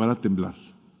debe de llevar a temblar.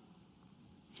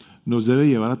 Nos debe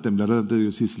llevar a temblar delante de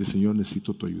Dios y decirle: Señor,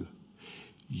 necesito tu ayuda.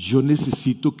 Yo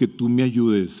necesito que tú me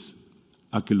ayudes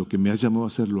a que lo que me has llamado a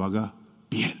hacer lo haga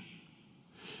bien,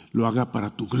 lo haga para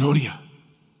tu gloria,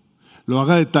 lo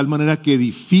haga de tal manera que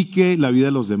edifique la vida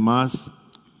de los demás.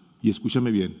 Y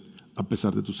escúchame bien, a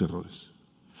pesar de tus errores,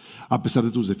 a pesar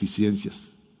de tus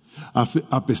deficiencias,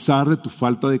 a pesar de tu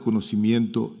falta de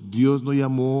conocimiento, Dios no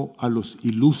llamó a los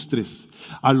ilustres,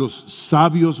 a los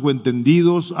sabios o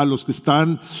entendidos, a los que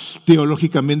están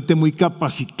teológicamente muy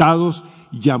capacitados.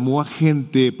 Llamó a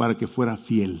gente para que fuera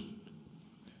fiel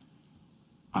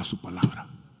a su palabra.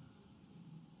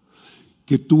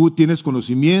 Que tú tienes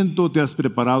conocimiento, te has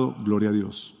preparado, gloria a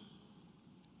Dios.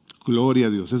 Gloria a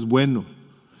Dios, es bueno.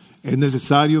 Es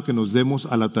necesario que nos demos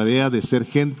a la tarea de ser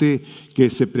gente que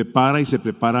se prepara y se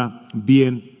prepara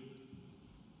bien.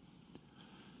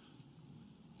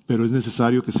 Pero es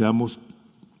necesario que seamos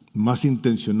más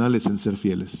intencionales en ser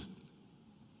fieles.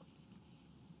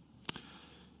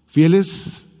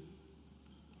 Fieles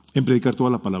en predicar toda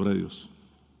la palabra de Dios.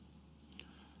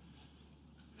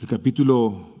 El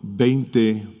capítulo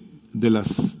 20 del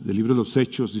libro de los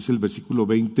Hechos, dice el versículo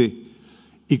 20: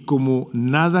 y como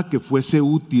nada que fuese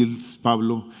útil,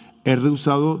 Pablo, he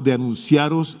rehusado de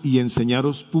anunciaros y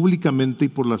enseñaros públicamente y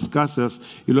por las casas.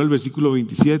 Y luego el versículo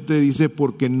 27 dice: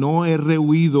 porque no he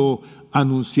rehuido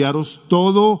anunciaros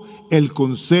todo el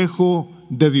consejo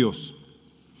de Dios.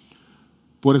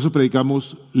 Por eso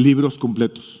predicamos libros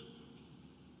completos.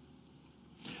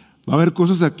 Va a haber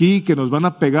cosas aquí que nos van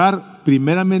a pegar.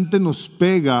 Primeramente nos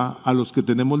pega a los que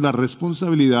tenemos la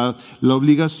responsabilidad, la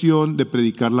obligación de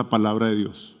predicar la palabra de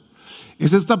Dios.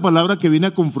 Es esta palabra que viene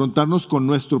a confrontarnos con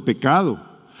nuestro pecado,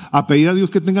 a pedir a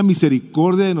Dios que tenga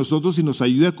misericordia de nosotros y nos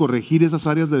ayude a corregir esas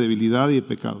áreas de debilidad y de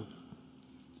pecado.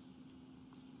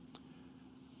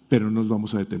 Pero no nos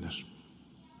vamos a detener.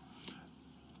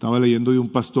 Estaba leyendo de un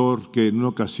pastor que en una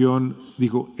ocasión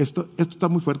dijo: esto está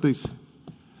muy fuerte, dice.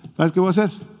 ¿Sabes qué voy a hacer?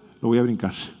 Lo voy a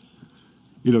brincar.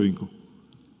 Y lo brinco.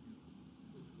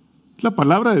 Es la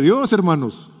palabra de Dios,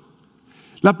 hermanos.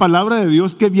 La palabra de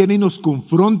Dios que viene y nos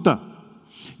confronta,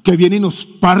 que viene y nos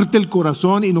parte el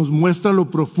corazón y nos muestra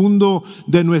lo profundo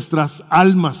de nuestras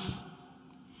almas.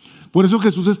 Por eso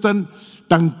Jesús es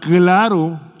tan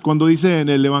claro cuando dice en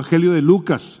el Evangelio de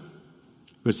Lucas,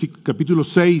 capítulo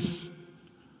 6,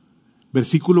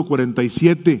 versículo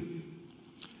 47: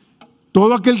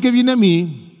 todo aquel que viene a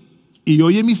mí y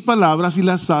oye mis palabras y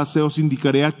las hace, os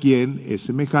indicaré a quién es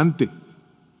semejante.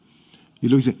 Y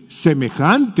lo dice: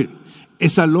 semejante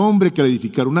es al hombre que al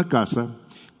edificar una casa,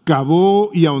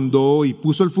 cavó y ahondó y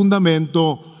puso el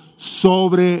fundamento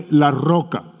sobre la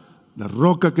roca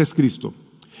que es Cristo.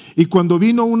 Y cuando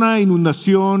vino una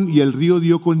inundación y el río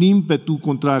dio con ímpetu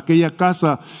contra aquella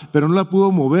casa, pero no la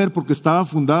pudo mover porque estaba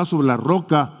fundada sobre la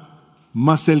roca,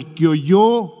 mas el que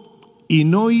oyó y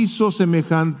no hizo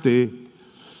semejante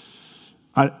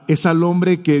es al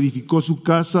hombre que edificó su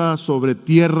casa sobre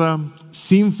tierra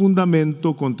sin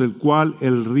fundamento, contra el cual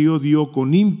el río dio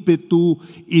con ímpetu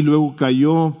y luego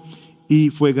cayó, y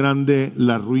fue grande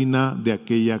la ruina de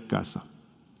aquella casa.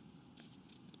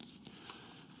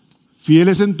 Fiel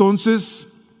es entonces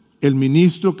el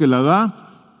ministro que la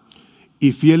da,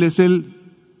 y fiel es el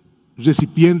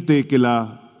recipiente que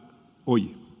la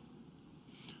oye.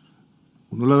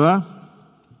 Uno la da,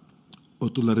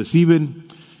 otros la reciben,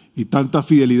 y tanta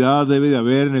fidelidad debe de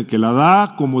haber en el que la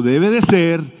da como debe de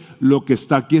ser lo que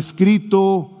está aquí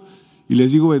escrito. Y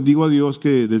les digo, bendigo a Dios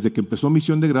que desde que empezó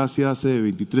Misión de Gracia hace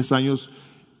 23 años,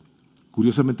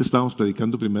 curiosamente estábamos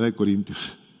predicando 1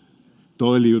 Corintios,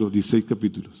 todo el libro, 16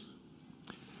 capítulos.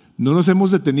 No nos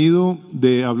hemos detenido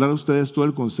de hablar a ustedes todo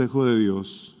el consejo de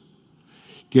Dios,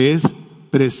 que es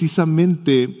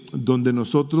precisamente donde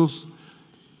nosotros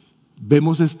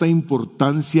vemos esta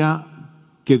importancia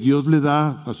que Dios le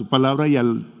da a su palabra y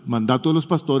al mandato de los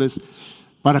pastores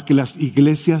para que las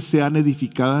iglesias sean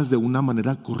edificadas de una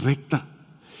manera correcta.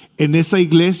 En esa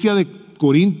iglesia de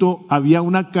Corinto había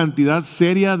una cantidad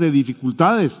seria de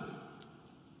dificultades,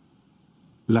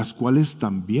 las cuales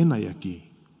también hay aquí.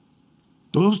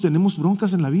 Todos tenemos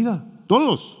broncas en la vida,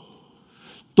 todos.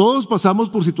 Todos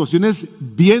pasamos por situaciones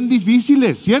bien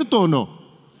difíciles, ¿cierto o no?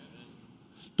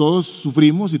 Todos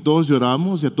sufrimos y todos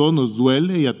lloramos y a todos nos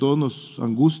duele y a todos nos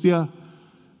angustia,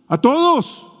 a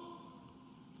todos.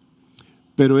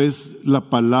 Pero es la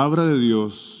palabra de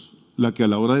Dios la que a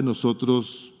la hora de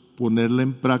nosotros ponerla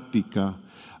en práctica,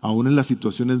 aún en las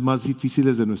situaciones más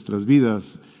difíciles de nuestras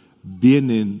vidas,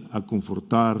 vienen a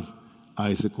confortar a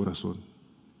ese corazón.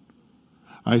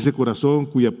 A ese corazón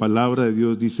cuya palabra de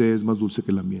Dios dice es más dulce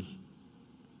que la miel.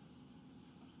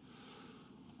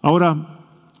 Ahora,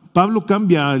 Pablo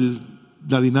cambia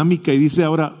la dinámica y dice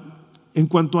ahora, en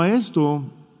cuanto a esto,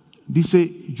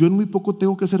 dice, yo en muy poco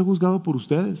tengo que ser juzgado por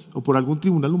ustedes o por algún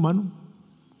tribunal humano.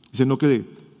 Dice, no que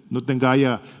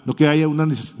haya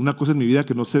una cosa en mi vida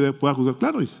que no se pueda juzgar.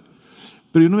 Claro, dice,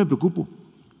 pero yo no me preocupo.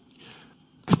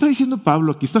 ¿Qué está diciendo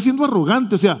Pablo aquí? Está siendo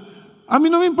arrogante, o sea, a mí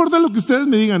no me importa lo que ustedes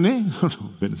me digan, ¿eh? No,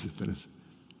 espérense.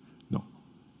 No.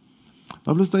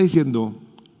 Pablo está diciendo,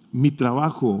 mi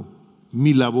trabajo,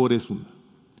 mi labor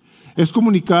es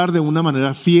comunicar de una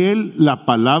manera fiel la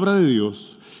palabra de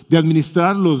Dios, de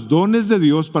administrar los dones de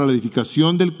Dios para la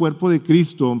edificación del cuerpo de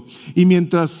Cristo. Y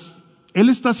mientras él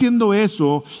está haciendo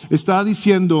eso, está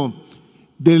diciendo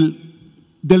del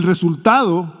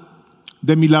resultado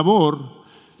de mi labor,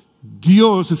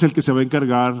 Dios es el que se va a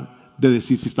encargar de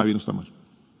decir si está bien o está mal.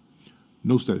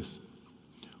 No ustedes.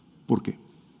 ¿Por qué?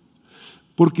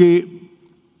 Porque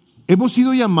hemos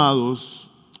sido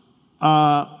llamados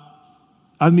a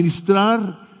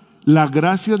administrar la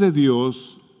gracia de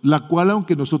Dios, la cual,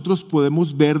 aunque nosotros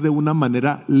podemos ver de una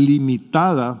manera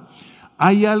limitada,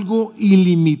 hay algo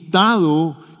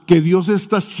ilimitado que Dios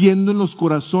está haciendo en los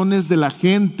corazones de la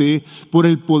gente por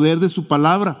el poder de su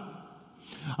palabra.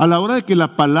 A la hora de que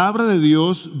la palabra de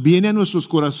Dios viene a nuestros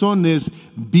corazones,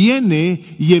 viene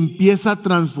y empieza a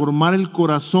transformar el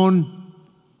corazón.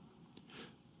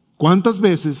 ¿Cuántas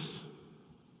veces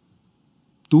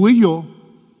tú y yo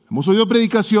hemos oído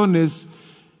predicaciones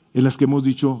en las que hemos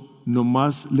dicho,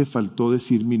 nomás le faltó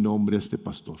decir mi nombre a este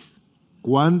pastor?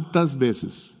 ¿Cuántas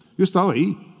veces? Yo he estado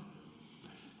ahí.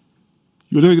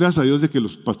 Yo le doy gracias a Dios de que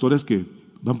los pastores que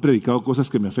han predicado cosas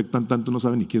que me afectan tanto no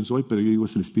saben ni quién soy, pero yo digo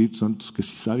es el Espíritu Santo que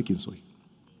sí sabe quién soy.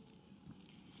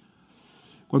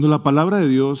 Cuando la palabra de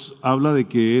Dios habla de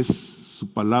que es su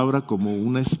palabra como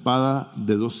una espada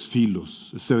de dos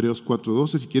filos, es Hebreos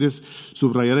 4:12, si quieres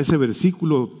subrayar ese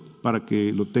versículo para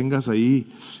que lo tengas ahí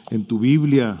en tu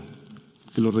Biblia,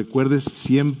 que lo recuerdes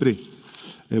siempre.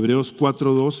 Hebreos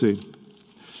 4:12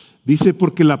 dice,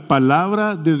 porque la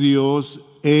palabra de Dios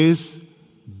es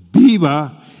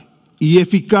viva y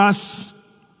eficaz,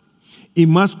 y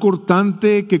más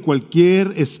cortante que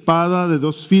cualquier espada de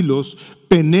dos filos,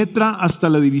 penetra hasta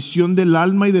la división del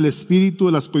alma y del espíritu,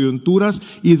 de las coyunturas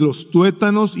y de los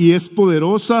tuétanos, y es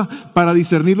poderosa para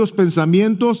discernir los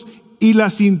pensamientos y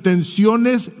las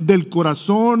intenciones del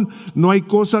corazón. No hay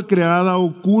cosa creada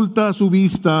oculta a su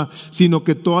vista, sino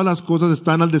que todas las cosas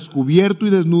están al descubierto y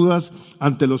desnudas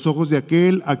ante los ojos de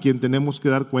aquel a quien tenemos que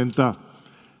dar cuenta.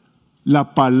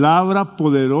 La palabra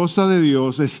poderosa de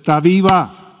Dios está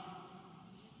viva,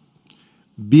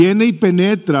 viene y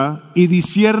penetra y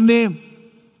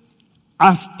discierne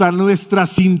hasta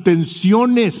nuestras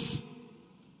intenciones.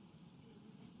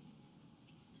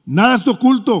 Nada está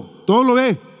oculto, todo lo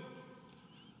ve.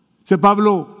 Dice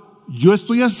Pablo, yo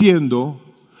estoy haciendo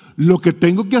lo que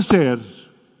tengo que hacer,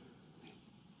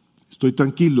 estoy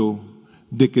tranquilo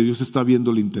de que Dios está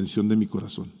viendo la intención de mi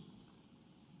corazón.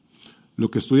 Lo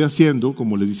que estoy haciendo,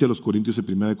 como les dice a los Corintios en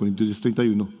 1 Corintios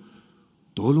 10:31,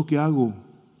 todo lo que hago,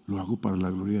 lo hago para la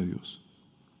gloria de Dios.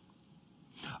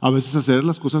 A veces hacer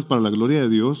las cosas para la gloria de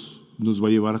Dios nos va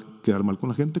a llevar a quedar mal con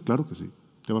la gente, claro que sí.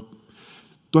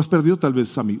 Tú has perdido tal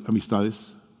vez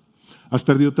amistades, has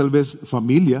perdido tal vez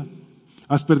familia,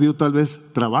 has perdido tal vez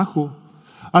trabajo,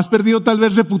 has perdido tal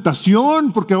vez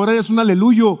reputación, porque ahora eres un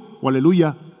aleluyo o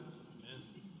aleluya.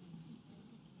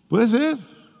 Puede ser.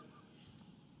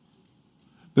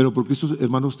 Pero por Cristo,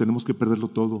 hermanos, tenemos que perderlo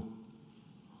todo.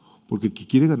 Porque el que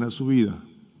quiere ganar su vida,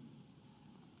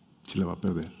 se la va a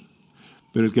perder.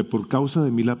 Pero el que por causa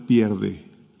de mí la pierde,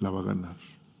 la va a ganar.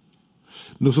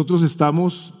 Nosotros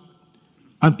estamos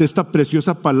ante esta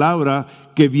preciosa palabra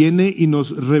que viene y nos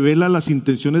revela las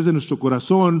intenciones de nuestro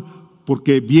corazón,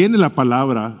 porque viene la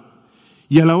palabra.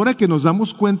 Y a la hora que nos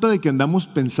damos cuenta de que andamos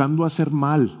pensando hacer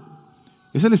mal,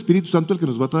 es el Espíritu Santo el que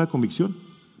nos va a traer convicción.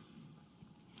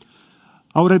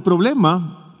 Ahora, el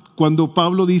problema, cuando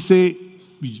Pablo dice,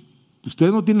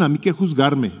 ustedes no tienen a mí que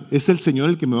juzgarme, es el Señor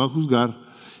el que me va a juzgar.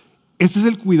 Ese es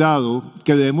el cuidado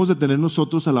que debemos de tener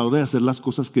nosotros a la hora de hacer las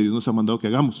cosas que Dios nos ha mandado que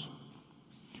hagamos,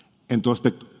 en todo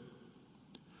aspecto.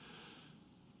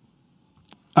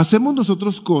 Hacemos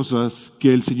nosotros cosas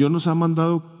que el Señor nos ha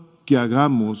mandado que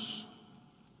hagamos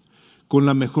con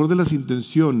la mejor de las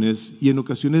intenciones, y en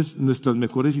ocasiones nuestras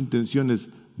mejores intenciones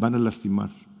van a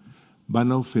lastimar,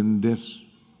 van a ofender.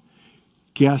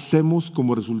 ¿Qué hacemos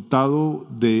como resultado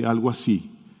de algo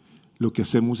así? Lo que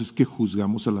hacemos es que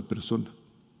juzgamos a la persona.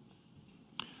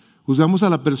 Juzgamos a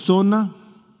la persona,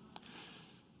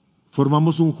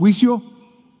 formamos un juicio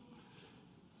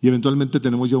y eventualmente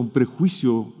tenemos ya un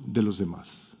prejuicio de los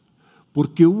demás.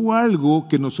 Porque hubo algo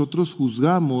que nosotros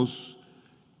juzgamos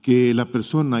que la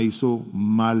persona hizo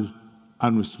mal a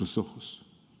nuestros ojos.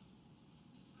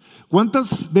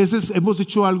 ¿Cuántas veces hemos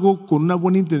hecho algo con una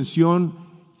buena intención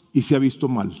y se ha visto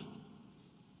mal?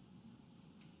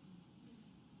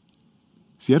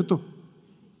 ¿Cierto?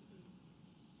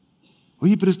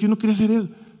 Oye, pero es que yo no quería hacer eso.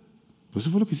 Pues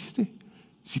eso fue lo que hiciste.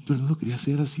 Sí, pero no lo quería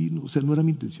hacer así, no, o sea, no era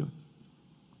mi intención.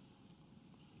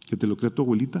 ¿Que te lo crea tu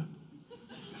abuelita?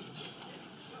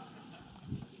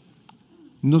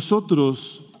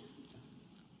 Nosotros,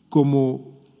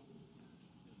 como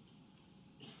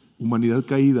humanidad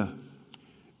caída,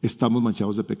 estamos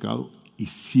manchados de pecado y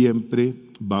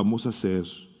siempre vamos a hacer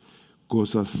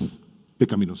cosas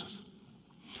pecaminosas.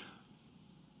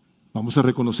 Vamos a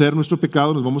reconocer nuestro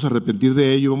pecado, nos vamos a arrepentir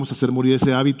de ello, vamos a hacer morir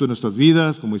ese hábito en nuestras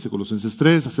vidas, como dice Colosenses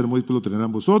 3, hacer morir pues lo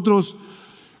tendrán vosotros,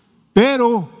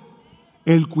 pero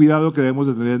el cuidado que debemos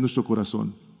de tener es nuestro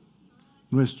corazón.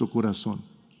 Nuestro corazón.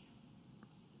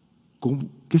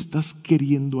 ¿Qué estás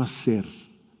queriendo hacer?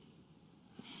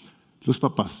 Los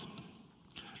papás.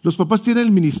 Los papás tienen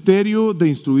el ministerio de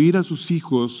instruir a sus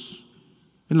hijos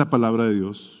en la palabra de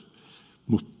Dios,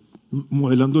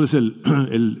 modelándoles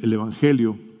el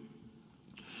evangelio.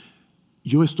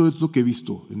 Yo esto es lo que he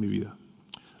visto en mi vida.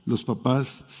 Los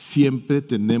papás siempre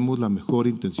tenemos la mejor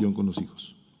intención con los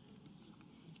hijos.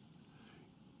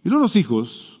 Y luego los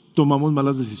hijos tomamos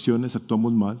malas decisiones,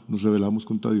 actuamos mal, nos rebelamos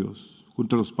contra Dios,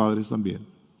 contra los padres también.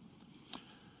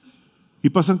 Y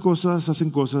pasan cosas,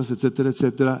 hacen cosas, etcétera,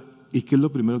 etcétera. ¿Y qué es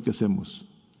lo primero que hacemos?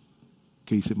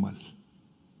 ¿Qué hice mal?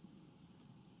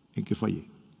 ¿En qué fallé?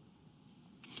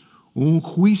 Un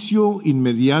juicio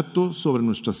inmediato sobre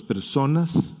nuestras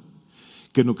personas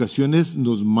que en ocasiones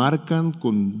nos marcan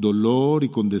con dolor y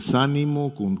con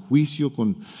desánimo, con juicio,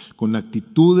 con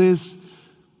actitudes,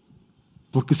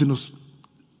 porque se nos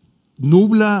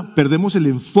nubla, perdemos el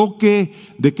enfoque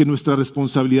de que nuestra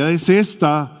responsabilidad es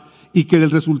esta y que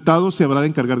del resultado se habrá de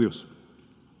encargar Dios.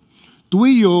 Tú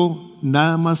y yo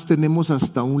nada más tenemos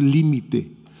hasta un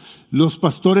límite. Los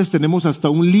pastores tenemos hasta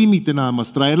un límite nada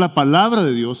más, traer la palabra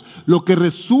de Dios, lo que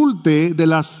resulte de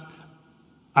las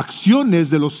acciones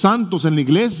de los santos en la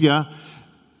iglesia,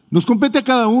 nos compete a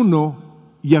cada uno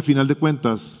y a final de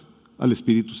cuentas al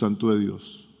Espíritu Santo de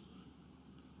Dios.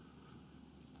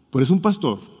 Por eso un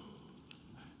pastor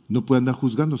no puede andar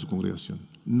juzgando a su congregación,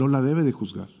 no la debe de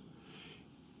juzgar.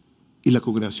 Y la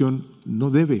congregación no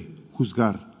debe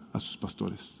juzgar a sus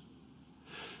pastores.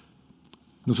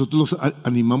 Nosotros los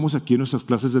animamos aquí en nuestras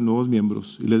clases de nuevos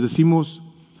miembros y les decimos,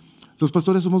 los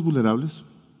pastores somos vulnerables.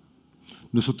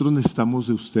 Nosotros necesitamos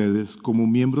de ustedes, como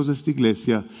miembros de esta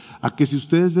iglesia, a que si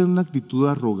ustedes ven una actitud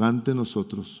arrogante en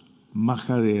nosotros,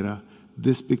 majadera,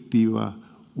 despectiva,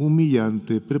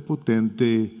 humillante,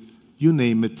 prepotente, you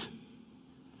name it,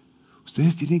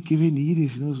 ustedes tienen que venir y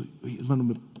decirnos, oye hermano,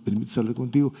 ¿me permites hablar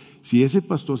contigo? Si ese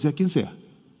pastor, sea quien sea,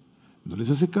 no les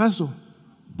hace caso,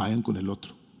 vayan con el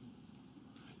otro.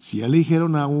 Si ya le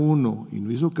dijeron a uno y no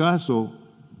hizo caso,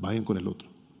 vayan con el otro.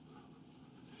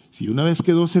 Si una vez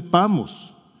que dos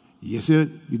sepamos y ese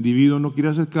individuo no quiere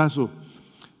hacer caso,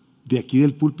 de aquí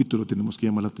del púlpito lo tenemos que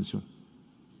llamar la atención.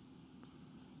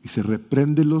 Y se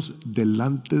repréndelos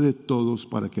delante de todos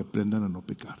para que aprendan a no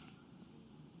pecar.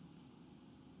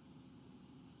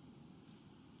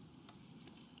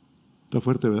 Está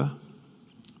fuerte, ¿verdad?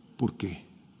 ¿Por qué?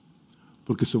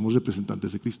 Porque somos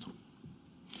representantes de Cristo.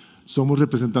 Somos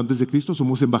representantes de Cristo,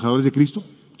 somos embajadores de Cristo,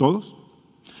 todos.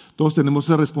 Todos tenemos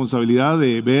esa responsabilidad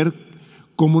de ver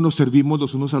cómo nos servimos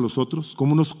los unos a los otros,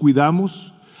 cómo nos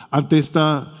cuidamos ante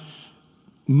esta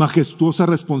majestuosa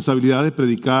responsabilidad de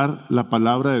predicar la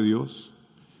palabra de Dios.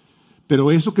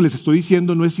 Pero eso que les estoy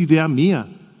diciendo no es idea mía.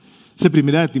 Dice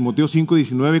 1 Timoteo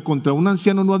 5:19, contra un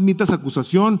anciano no admitas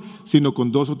acusación, sino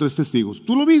con 2 o 3 testigos.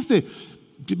 ¿Tú lo viste?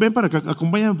 Ven para acá,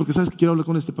 acompáñame porque sabes que quiero hablar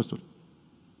con este pastor.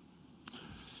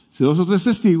 Si 2 o 3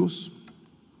 testigos.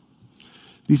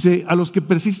 Dice, a los que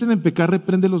persisten en pecar,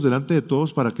 repréndelos delante de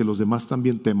todos para que los demás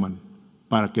también teman,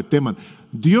 para que teman.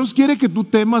 Dios quiere que tú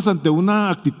temas ante una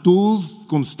actitud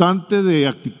constante de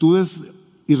actitudes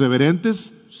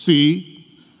irreverentes.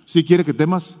 Sí, sí quiere que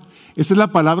temas. Esa es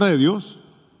la palabra de Dios.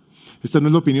 Esta no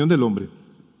es la opinión del hombre.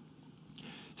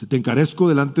 Se te encarezco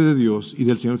delante de Dios y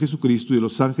del Señor Jesucristo y de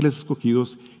los ángeles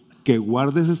escogidos que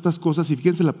guardes estas cosas. Y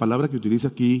fíjense la palabra que utiliza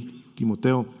aquí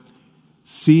Timoteo,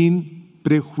 sin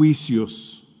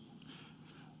prejuicios.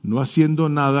 no haciendo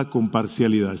nada con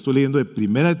parcialidad. Estoy leyendo de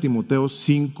 1 Timoteo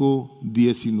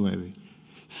 5:19.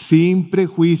 Sin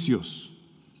prejuicios.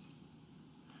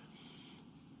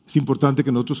 Es importante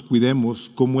que nosotros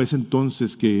cuidemos cómo es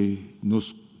entonces que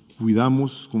nos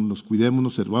cuidamos,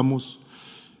 nos servamos.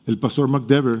 El pastor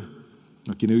McDever,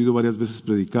 a quien he oído varias veces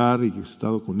predicar y he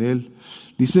estado con él,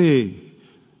 dice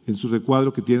en su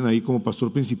recuadro que tienen ahí como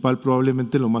pastor principal: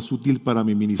 probablemente lo más útil para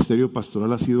mi ministerio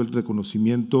pastoral ha sido el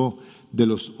reconocimiento de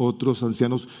los otros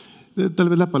ancianos. Tal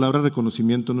vez la palabra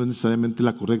reconocimiento no es necesariamente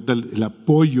la correcta. El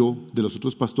apoyo de los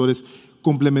otros pastores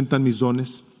complementan mis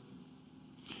dones,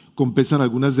 compensan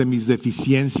algunas de mis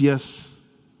deficiencias.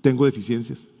 Tengo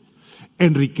deficiencias.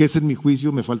 Enriquecen mi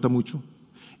juicio, me falta mucho,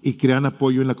 y crean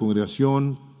apoyo en la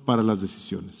congregación para las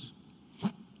decisiones.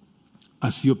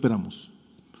 Así operamos.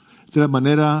 Esta es la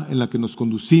manera en la que nos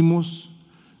conducimos.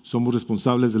 Somos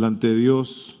responsables delante de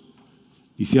Dios,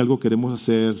 y si algo queremos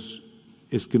hacer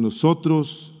es que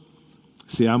nosotros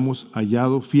seamos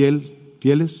hallados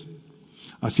fieles,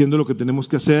 haciendo lo que tenemos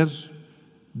que hacer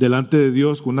delante de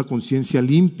Dios con una conciencia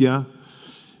limpia.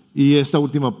 Y esta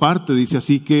última parte dice: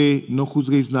 así que no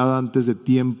juzguéis nada antes de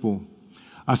tiempo,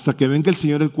 hasta que venga el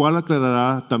Señor, el cual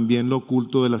aclarará también lo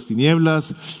oculto de las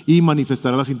tinieblas y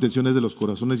manifestará las intenciones de los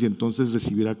corazones, y entonces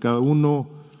recibirá cada uno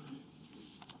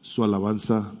su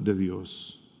alabanza de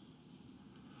Dios.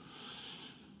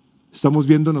 Estamos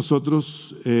viendo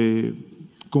nosotros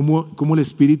cómo el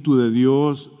Espíritu de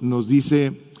Dios nos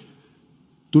dice: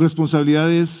 tu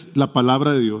responsabilidad es la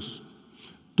palabra de Dios,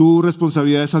 tu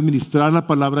responsabilidad es administrar la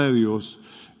palabra de Dios.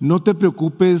 No te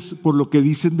preocupes por lo que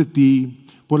dicen de ti,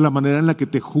 por la manera en la que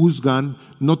te juzgan.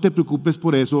 No te preocupes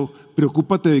por eso.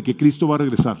 Preocúpate de que Cristo va a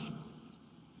regresar.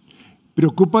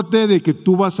 Preocúpate de que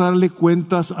tú vas a darle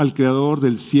cuentas al Creador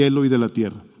del cielo y de la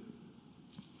tierra.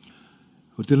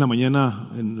 Ahorita en la mañana,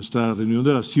 en nuestra reunión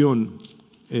de oración,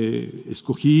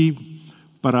 escogí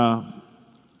para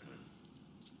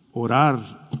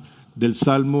orar del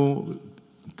Salmo,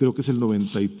 creo que es el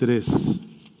 93.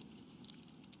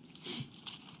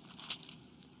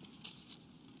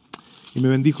 Y me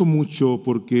bendijo mucho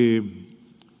porque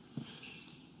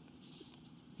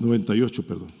 98,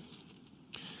 perdón.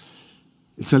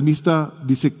 El salmista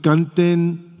dice: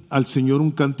 canten al Señor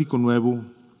un cántico nuevo,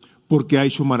 porque ha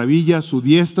hecho maravillas, su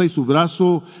diestra y su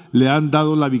brazo le han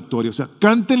dado la victoria. O sea,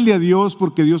 cántenle a Dios,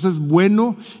 porque Dios es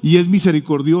bueno y es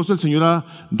misericordioso. El Señor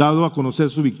ha dado a conocer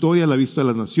su victoria a la vista de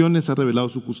las naciones, ha revelado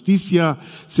su justicia,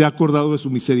 se ha acordado de su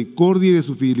misericordia y de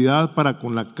su fidelidad para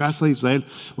con la casa de Israel.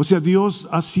 O sea, Dios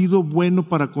ha sido bueno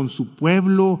para con su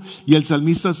pueblo, y el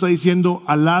salmista está diciendo: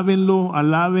 alábenlo,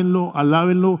 alábenlo,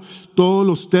 alábenlo. Todos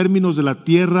los términos de la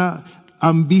tierra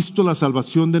han visto la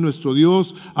salvación de nuestro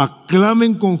Dios.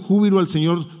 Aclamen con júbilo al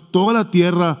Señor toda la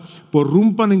tierra,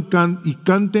 porrumpan y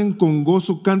canten con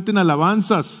gozo, canten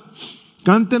alabanzas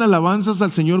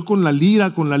al Señor con la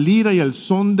lira y al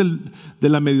son de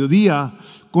la mediodía,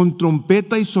 con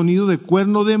trompeta y sonido de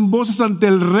cuerno. Den voces ante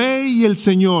el Rey y el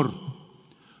Señor.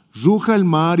 Ruja el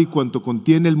mar y cuanto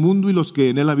contiene, el mundo y los que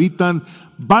en él habitan.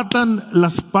 Batan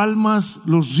las palmas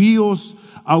los ríos,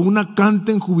 a una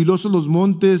canten jubilosos los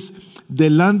montes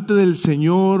delante del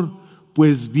Señor,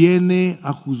 pues viene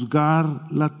a juzgar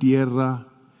la tierra.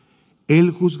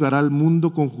 Él juzgará al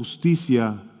mundo con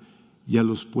justicia y a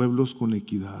los pueblos con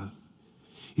equidad.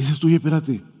 Y dices tú: oye,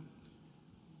 espérate,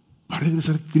 ¿va a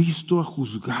regresar Cristo a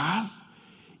juzgar?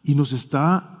 Y nos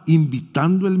está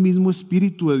invitando el mismo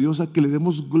Espíritu de Dios a que le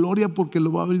demos gloria porque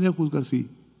lo va a venir a juzgar. Sí.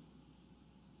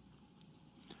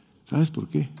 ¿Sabes por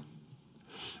qué?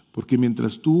 Porque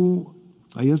mientras tú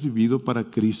hayas vivido para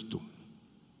Cristo,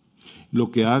 lo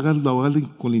que hagas, lo hagas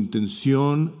con la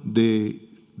intención de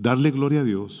darle gloria a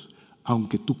Dios,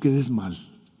 aunque tú quedes mal,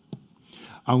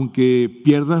 aunque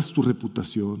pierdas tu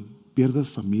reputación, pierdas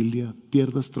familia,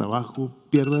 pierdas trabajo,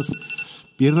 pierdas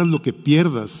lo que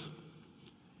pierdas,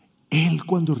 Él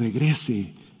cuando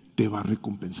regrese te va a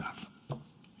recompensar.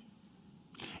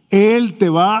 Él te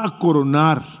va a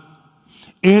coronar,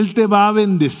 Él te va a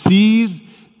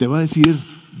bendecir, te va a decir: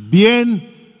 bien,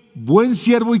 buen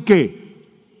siervo, ¿y qué?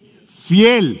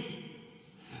 Fiel.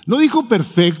 No dijo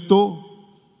perfecto,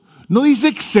 no dice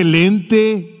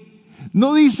excelente,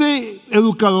 no dice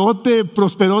educadote,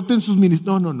 prosperote en sus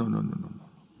ministerios. No.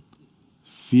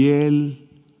 Fiel,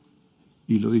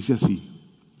 y lo dice así: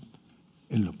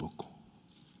 en lo poco.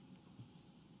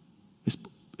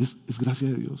 Es gracia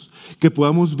de Dios que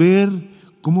podamos ver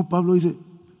cómo Pablo dice: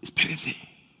 espérense,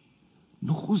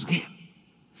 no juzguen.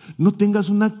 No tengas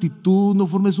una actitud, no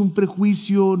formes un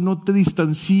prejuicio, no te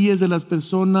distancies de las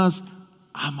personas,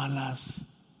 ámalas.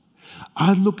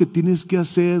 Haz lo que tienes que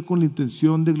hacer con la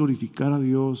intención de glorificar a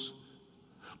Dios,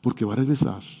 porque va a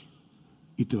regresar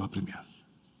y te va a premiar.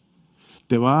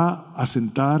 Te va a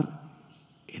sentar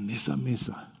en esa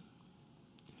mesa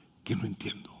que no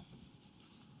entiendo.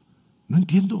 No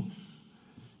entiendo.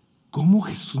 ¿Cómo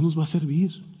Jesús nos va a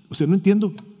servir? O sea, no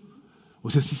entiendo. O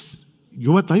sea,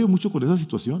 yo batallo mucho con esa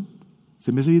situación.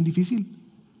 Se me hace bien difícil.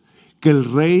 Que el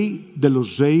Rey de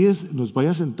los Reyes nos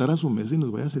vaya a sentar a su mesa y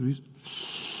nos vaya a servir.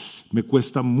 Me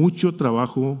cuesta mucho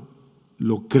trabajo,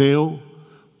 lo creo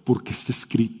porque está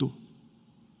escrito.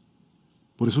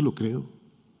 Por eso lo creo.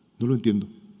 No lo entiendo.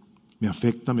 Me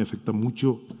afecta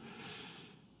mucho.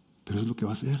 Pero es lo que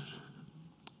va a hacer.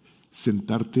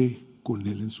 Sentarte con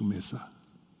Él en su mesa.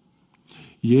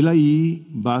 Y Él ahí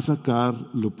va a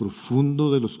sacar lo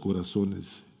profundo de los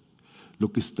corazones,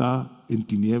 lo que está en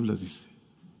tinieblas, dice,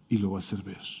 y lo va a hacer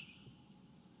ver.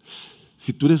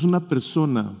 Si tú eres una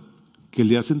persona que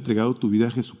le has entregado tu vida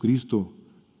a Jesucristo,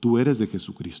 tú eres de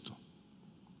Jesucristo.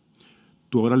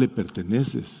 Tú ahora le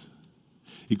perteneces.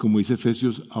 Y como dice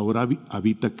Efesios, ahora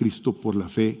habita Cristo por la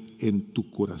fe en tu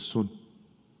corazón.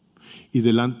 Y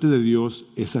delante de Dios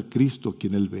es a Cristo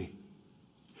quien Él ve.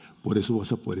 Por eso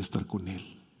vas a poder estar con Él.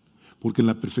 Porque en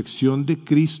la perfección de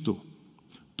Cristo,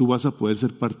 tú vas a poder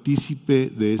ser partícipe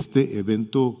de este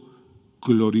evento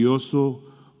glorioso,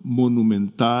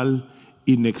 monumental,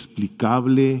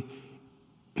 inexplicable,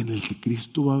 en el que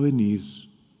Cristo va a venir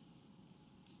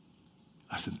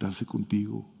a sentarse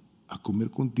contigo, a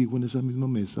comer contigo en esa misma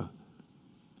mesa,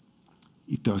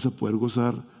 y te vas a poder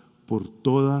gozar por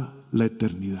toda la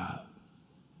eternidad.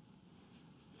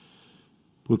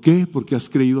 ¿Por qué? Porque has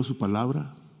creído a su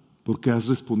palabra, porque has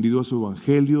respondido a su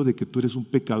evangelio de que tú eres un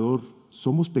pecador.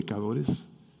 Somos pecadores,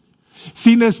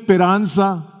 sin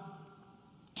esperanza,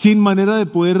 sin manera de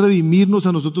poder redimirnos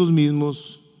a nosotros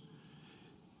mismos.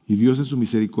 Y Dios en su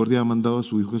misericordia ha mandado a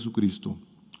su Hijo Jesucristo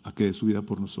a que dé su vida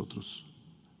por nosotros.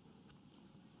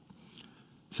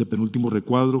 Ese penúltimo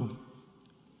recuadro,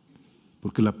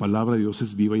 porque la palabra de Dios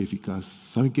es viva y eficaz.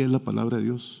 ¿Saben qué es la palabra de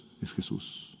Dios? Es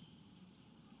Jesús.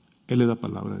 Él es la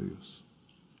palabra de Dios.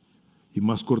 Y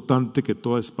más cortante que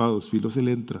toda espada de dos filos, Él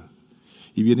entra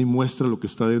y viene y muestra lo que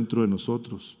está dentro de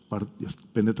nosotros.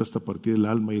 Penetra hasta partir del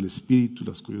alma y el espíritu,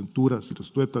 las coyunturas y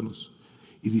los tuétanos,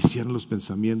 y discierne los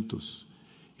pensamientos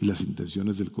y las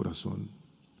intenciones del corazón.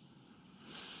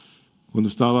 Cuando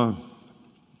estaba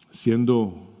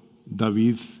siendo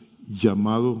David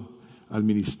llamado al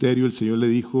ministerio, el Señor le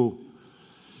dijo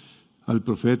al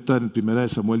profeta en 1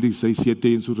 Samuel 16:7,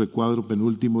 y en su recuadro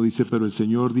penúltimo dice: pero el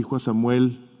Señor dijo a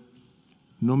Samuel: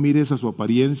 no mires a su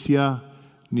apariencia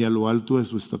ni a lo alto de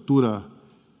su estatura,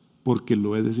 porque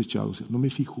lo he desechado. O sea, no me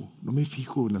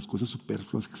fijo en las cosas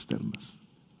superfluas externas.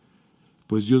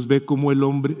 Pues Dios ve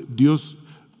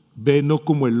no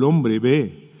como el hombre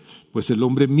ve, pues el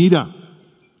hombre mira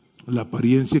la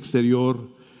apariencia exterior,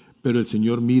 pero el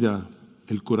Señor mira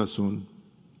el corazón.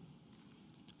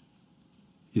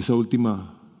 Y ese último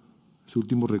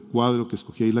recuadro que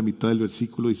escogí ahí, la mitad del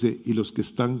versículo, dice: y los que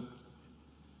están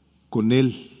con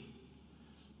Él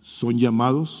son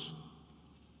llamados,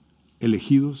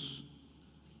 elegidos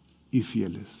y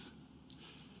fieles.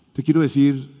 Te quiero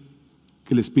decir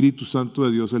que el Espíritu Santo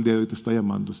de Dios el día de hoy te está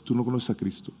llamando. Si tú no conoces a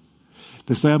Cristo,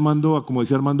 te está llamando a, como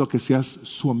decía Armando, a que seas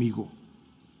su amigo,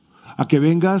 a que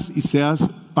vengas y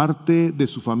seas parte de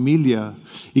su familia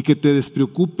y que te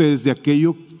despreocupes de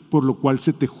aquello por lo cual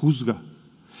se te juzga,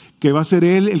 que va a ser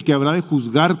Él el que habrá de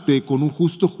juzgarte con un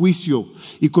justo juicio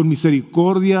y con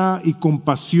misericordia y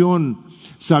compasión,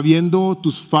 sabiendo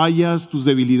tus fallas, tus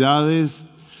debilidades,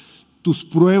 tus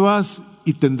pruebas,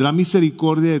 y tendrá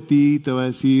misericordia de ti y te va a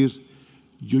decir: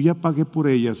 yo ya pagué por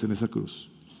ellas en esa cruz.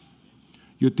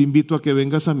 Yo te invito a que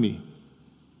vengas a mí,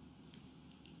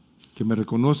 que me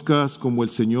reconozcas como el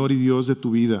Señor y Dios de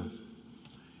tu vida,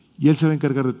 y Él se va a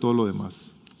encargar de todo lo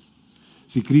demás.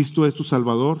 Si Cristo es tu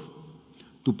Salvador,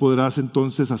 tú podrás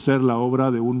entonces hacer la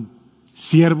obra de un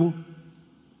siervo,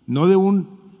 no de un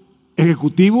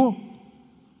ejecutivo.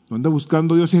 No anda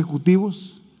buscando Dios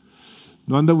ejecutivos,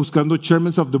 no anda buscando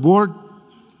chairmen of the board,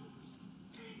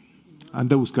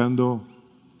 anda buscando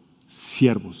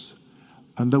siervos,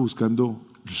 anda buscando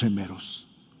remeros,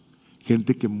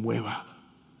 gente que mueva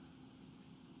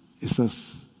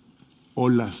esas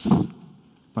olas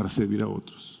para servir a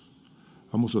otros.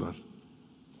 Vamos a orar.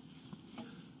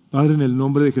 Padre, en el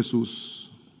nombre de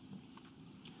Jesús,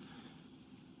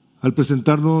 al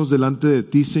presentarnos delante de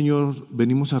ti, Señor,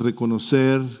 venimos a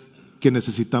reconocer que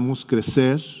necesitamos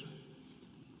crecer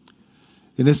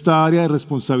en esta área de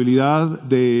responsabilidad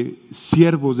de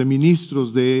siervos, de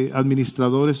ministros, de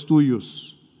administradores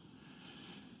tuyos.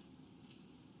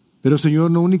 Pero, Señor,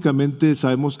 no únicamente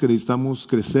sabemos que necesitamos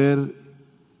crecer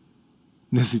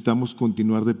necesitamos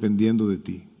continuar dependiendo de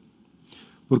ti.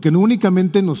 Porque no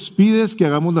únicamente nos pides que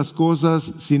hagamos las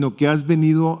cosas, sino que has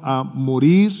venido a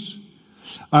morir,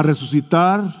 a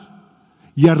resucitar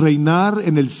y a reinar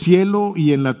en el cielo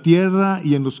y en la tierra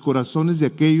y en los corazones de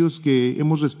aquellos que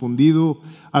hemos respondido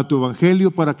a tu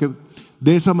evangelio, para que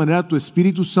de esa manera tu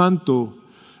Espíritu Santo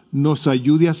nos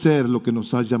ayude a hacer lo que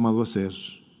nos has llamado a hacer.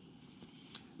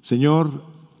 Señor,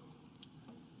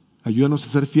 ayúdanos a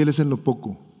ser fieles en lo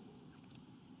poco.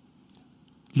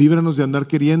 Líbranos de andar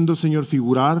queriendo, Señor,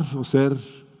 figurar o ser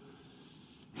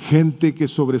gente que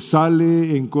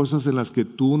sobresale en cosas en las que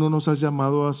tú no nos has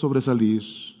llamado a sobresalir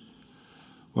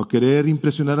o a querer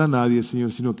impresionar a nadie,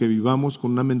 Señor, sino que vivamos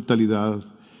con una mentalidad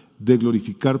de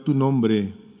glorificar tu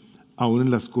nombre aún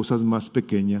en las cosas más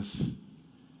pequeñas.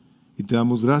 Y te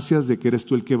damos gracias de que eres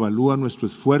tú el que evalúa nuestro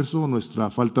esfuerzo, nuestra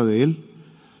falta de él,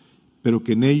 pero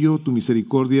que en ello tu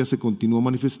misericordia se continúa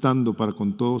manifestando para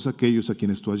con todos aquellos a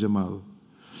quienes tú has llamado.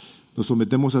 Nos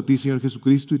sometemos a ti, Señor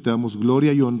Jesucristo, y te damos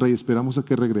gloria y honra y esperamos a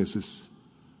que regreses.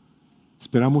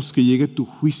 Esperamos que llegue tu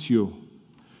juicio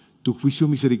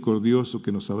misericordioso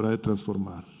que nos habrá de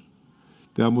transformar.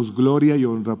 Te damos gloria y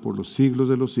honra por los siglos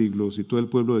de los siglos, y todo el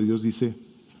pueblo de Dios dice: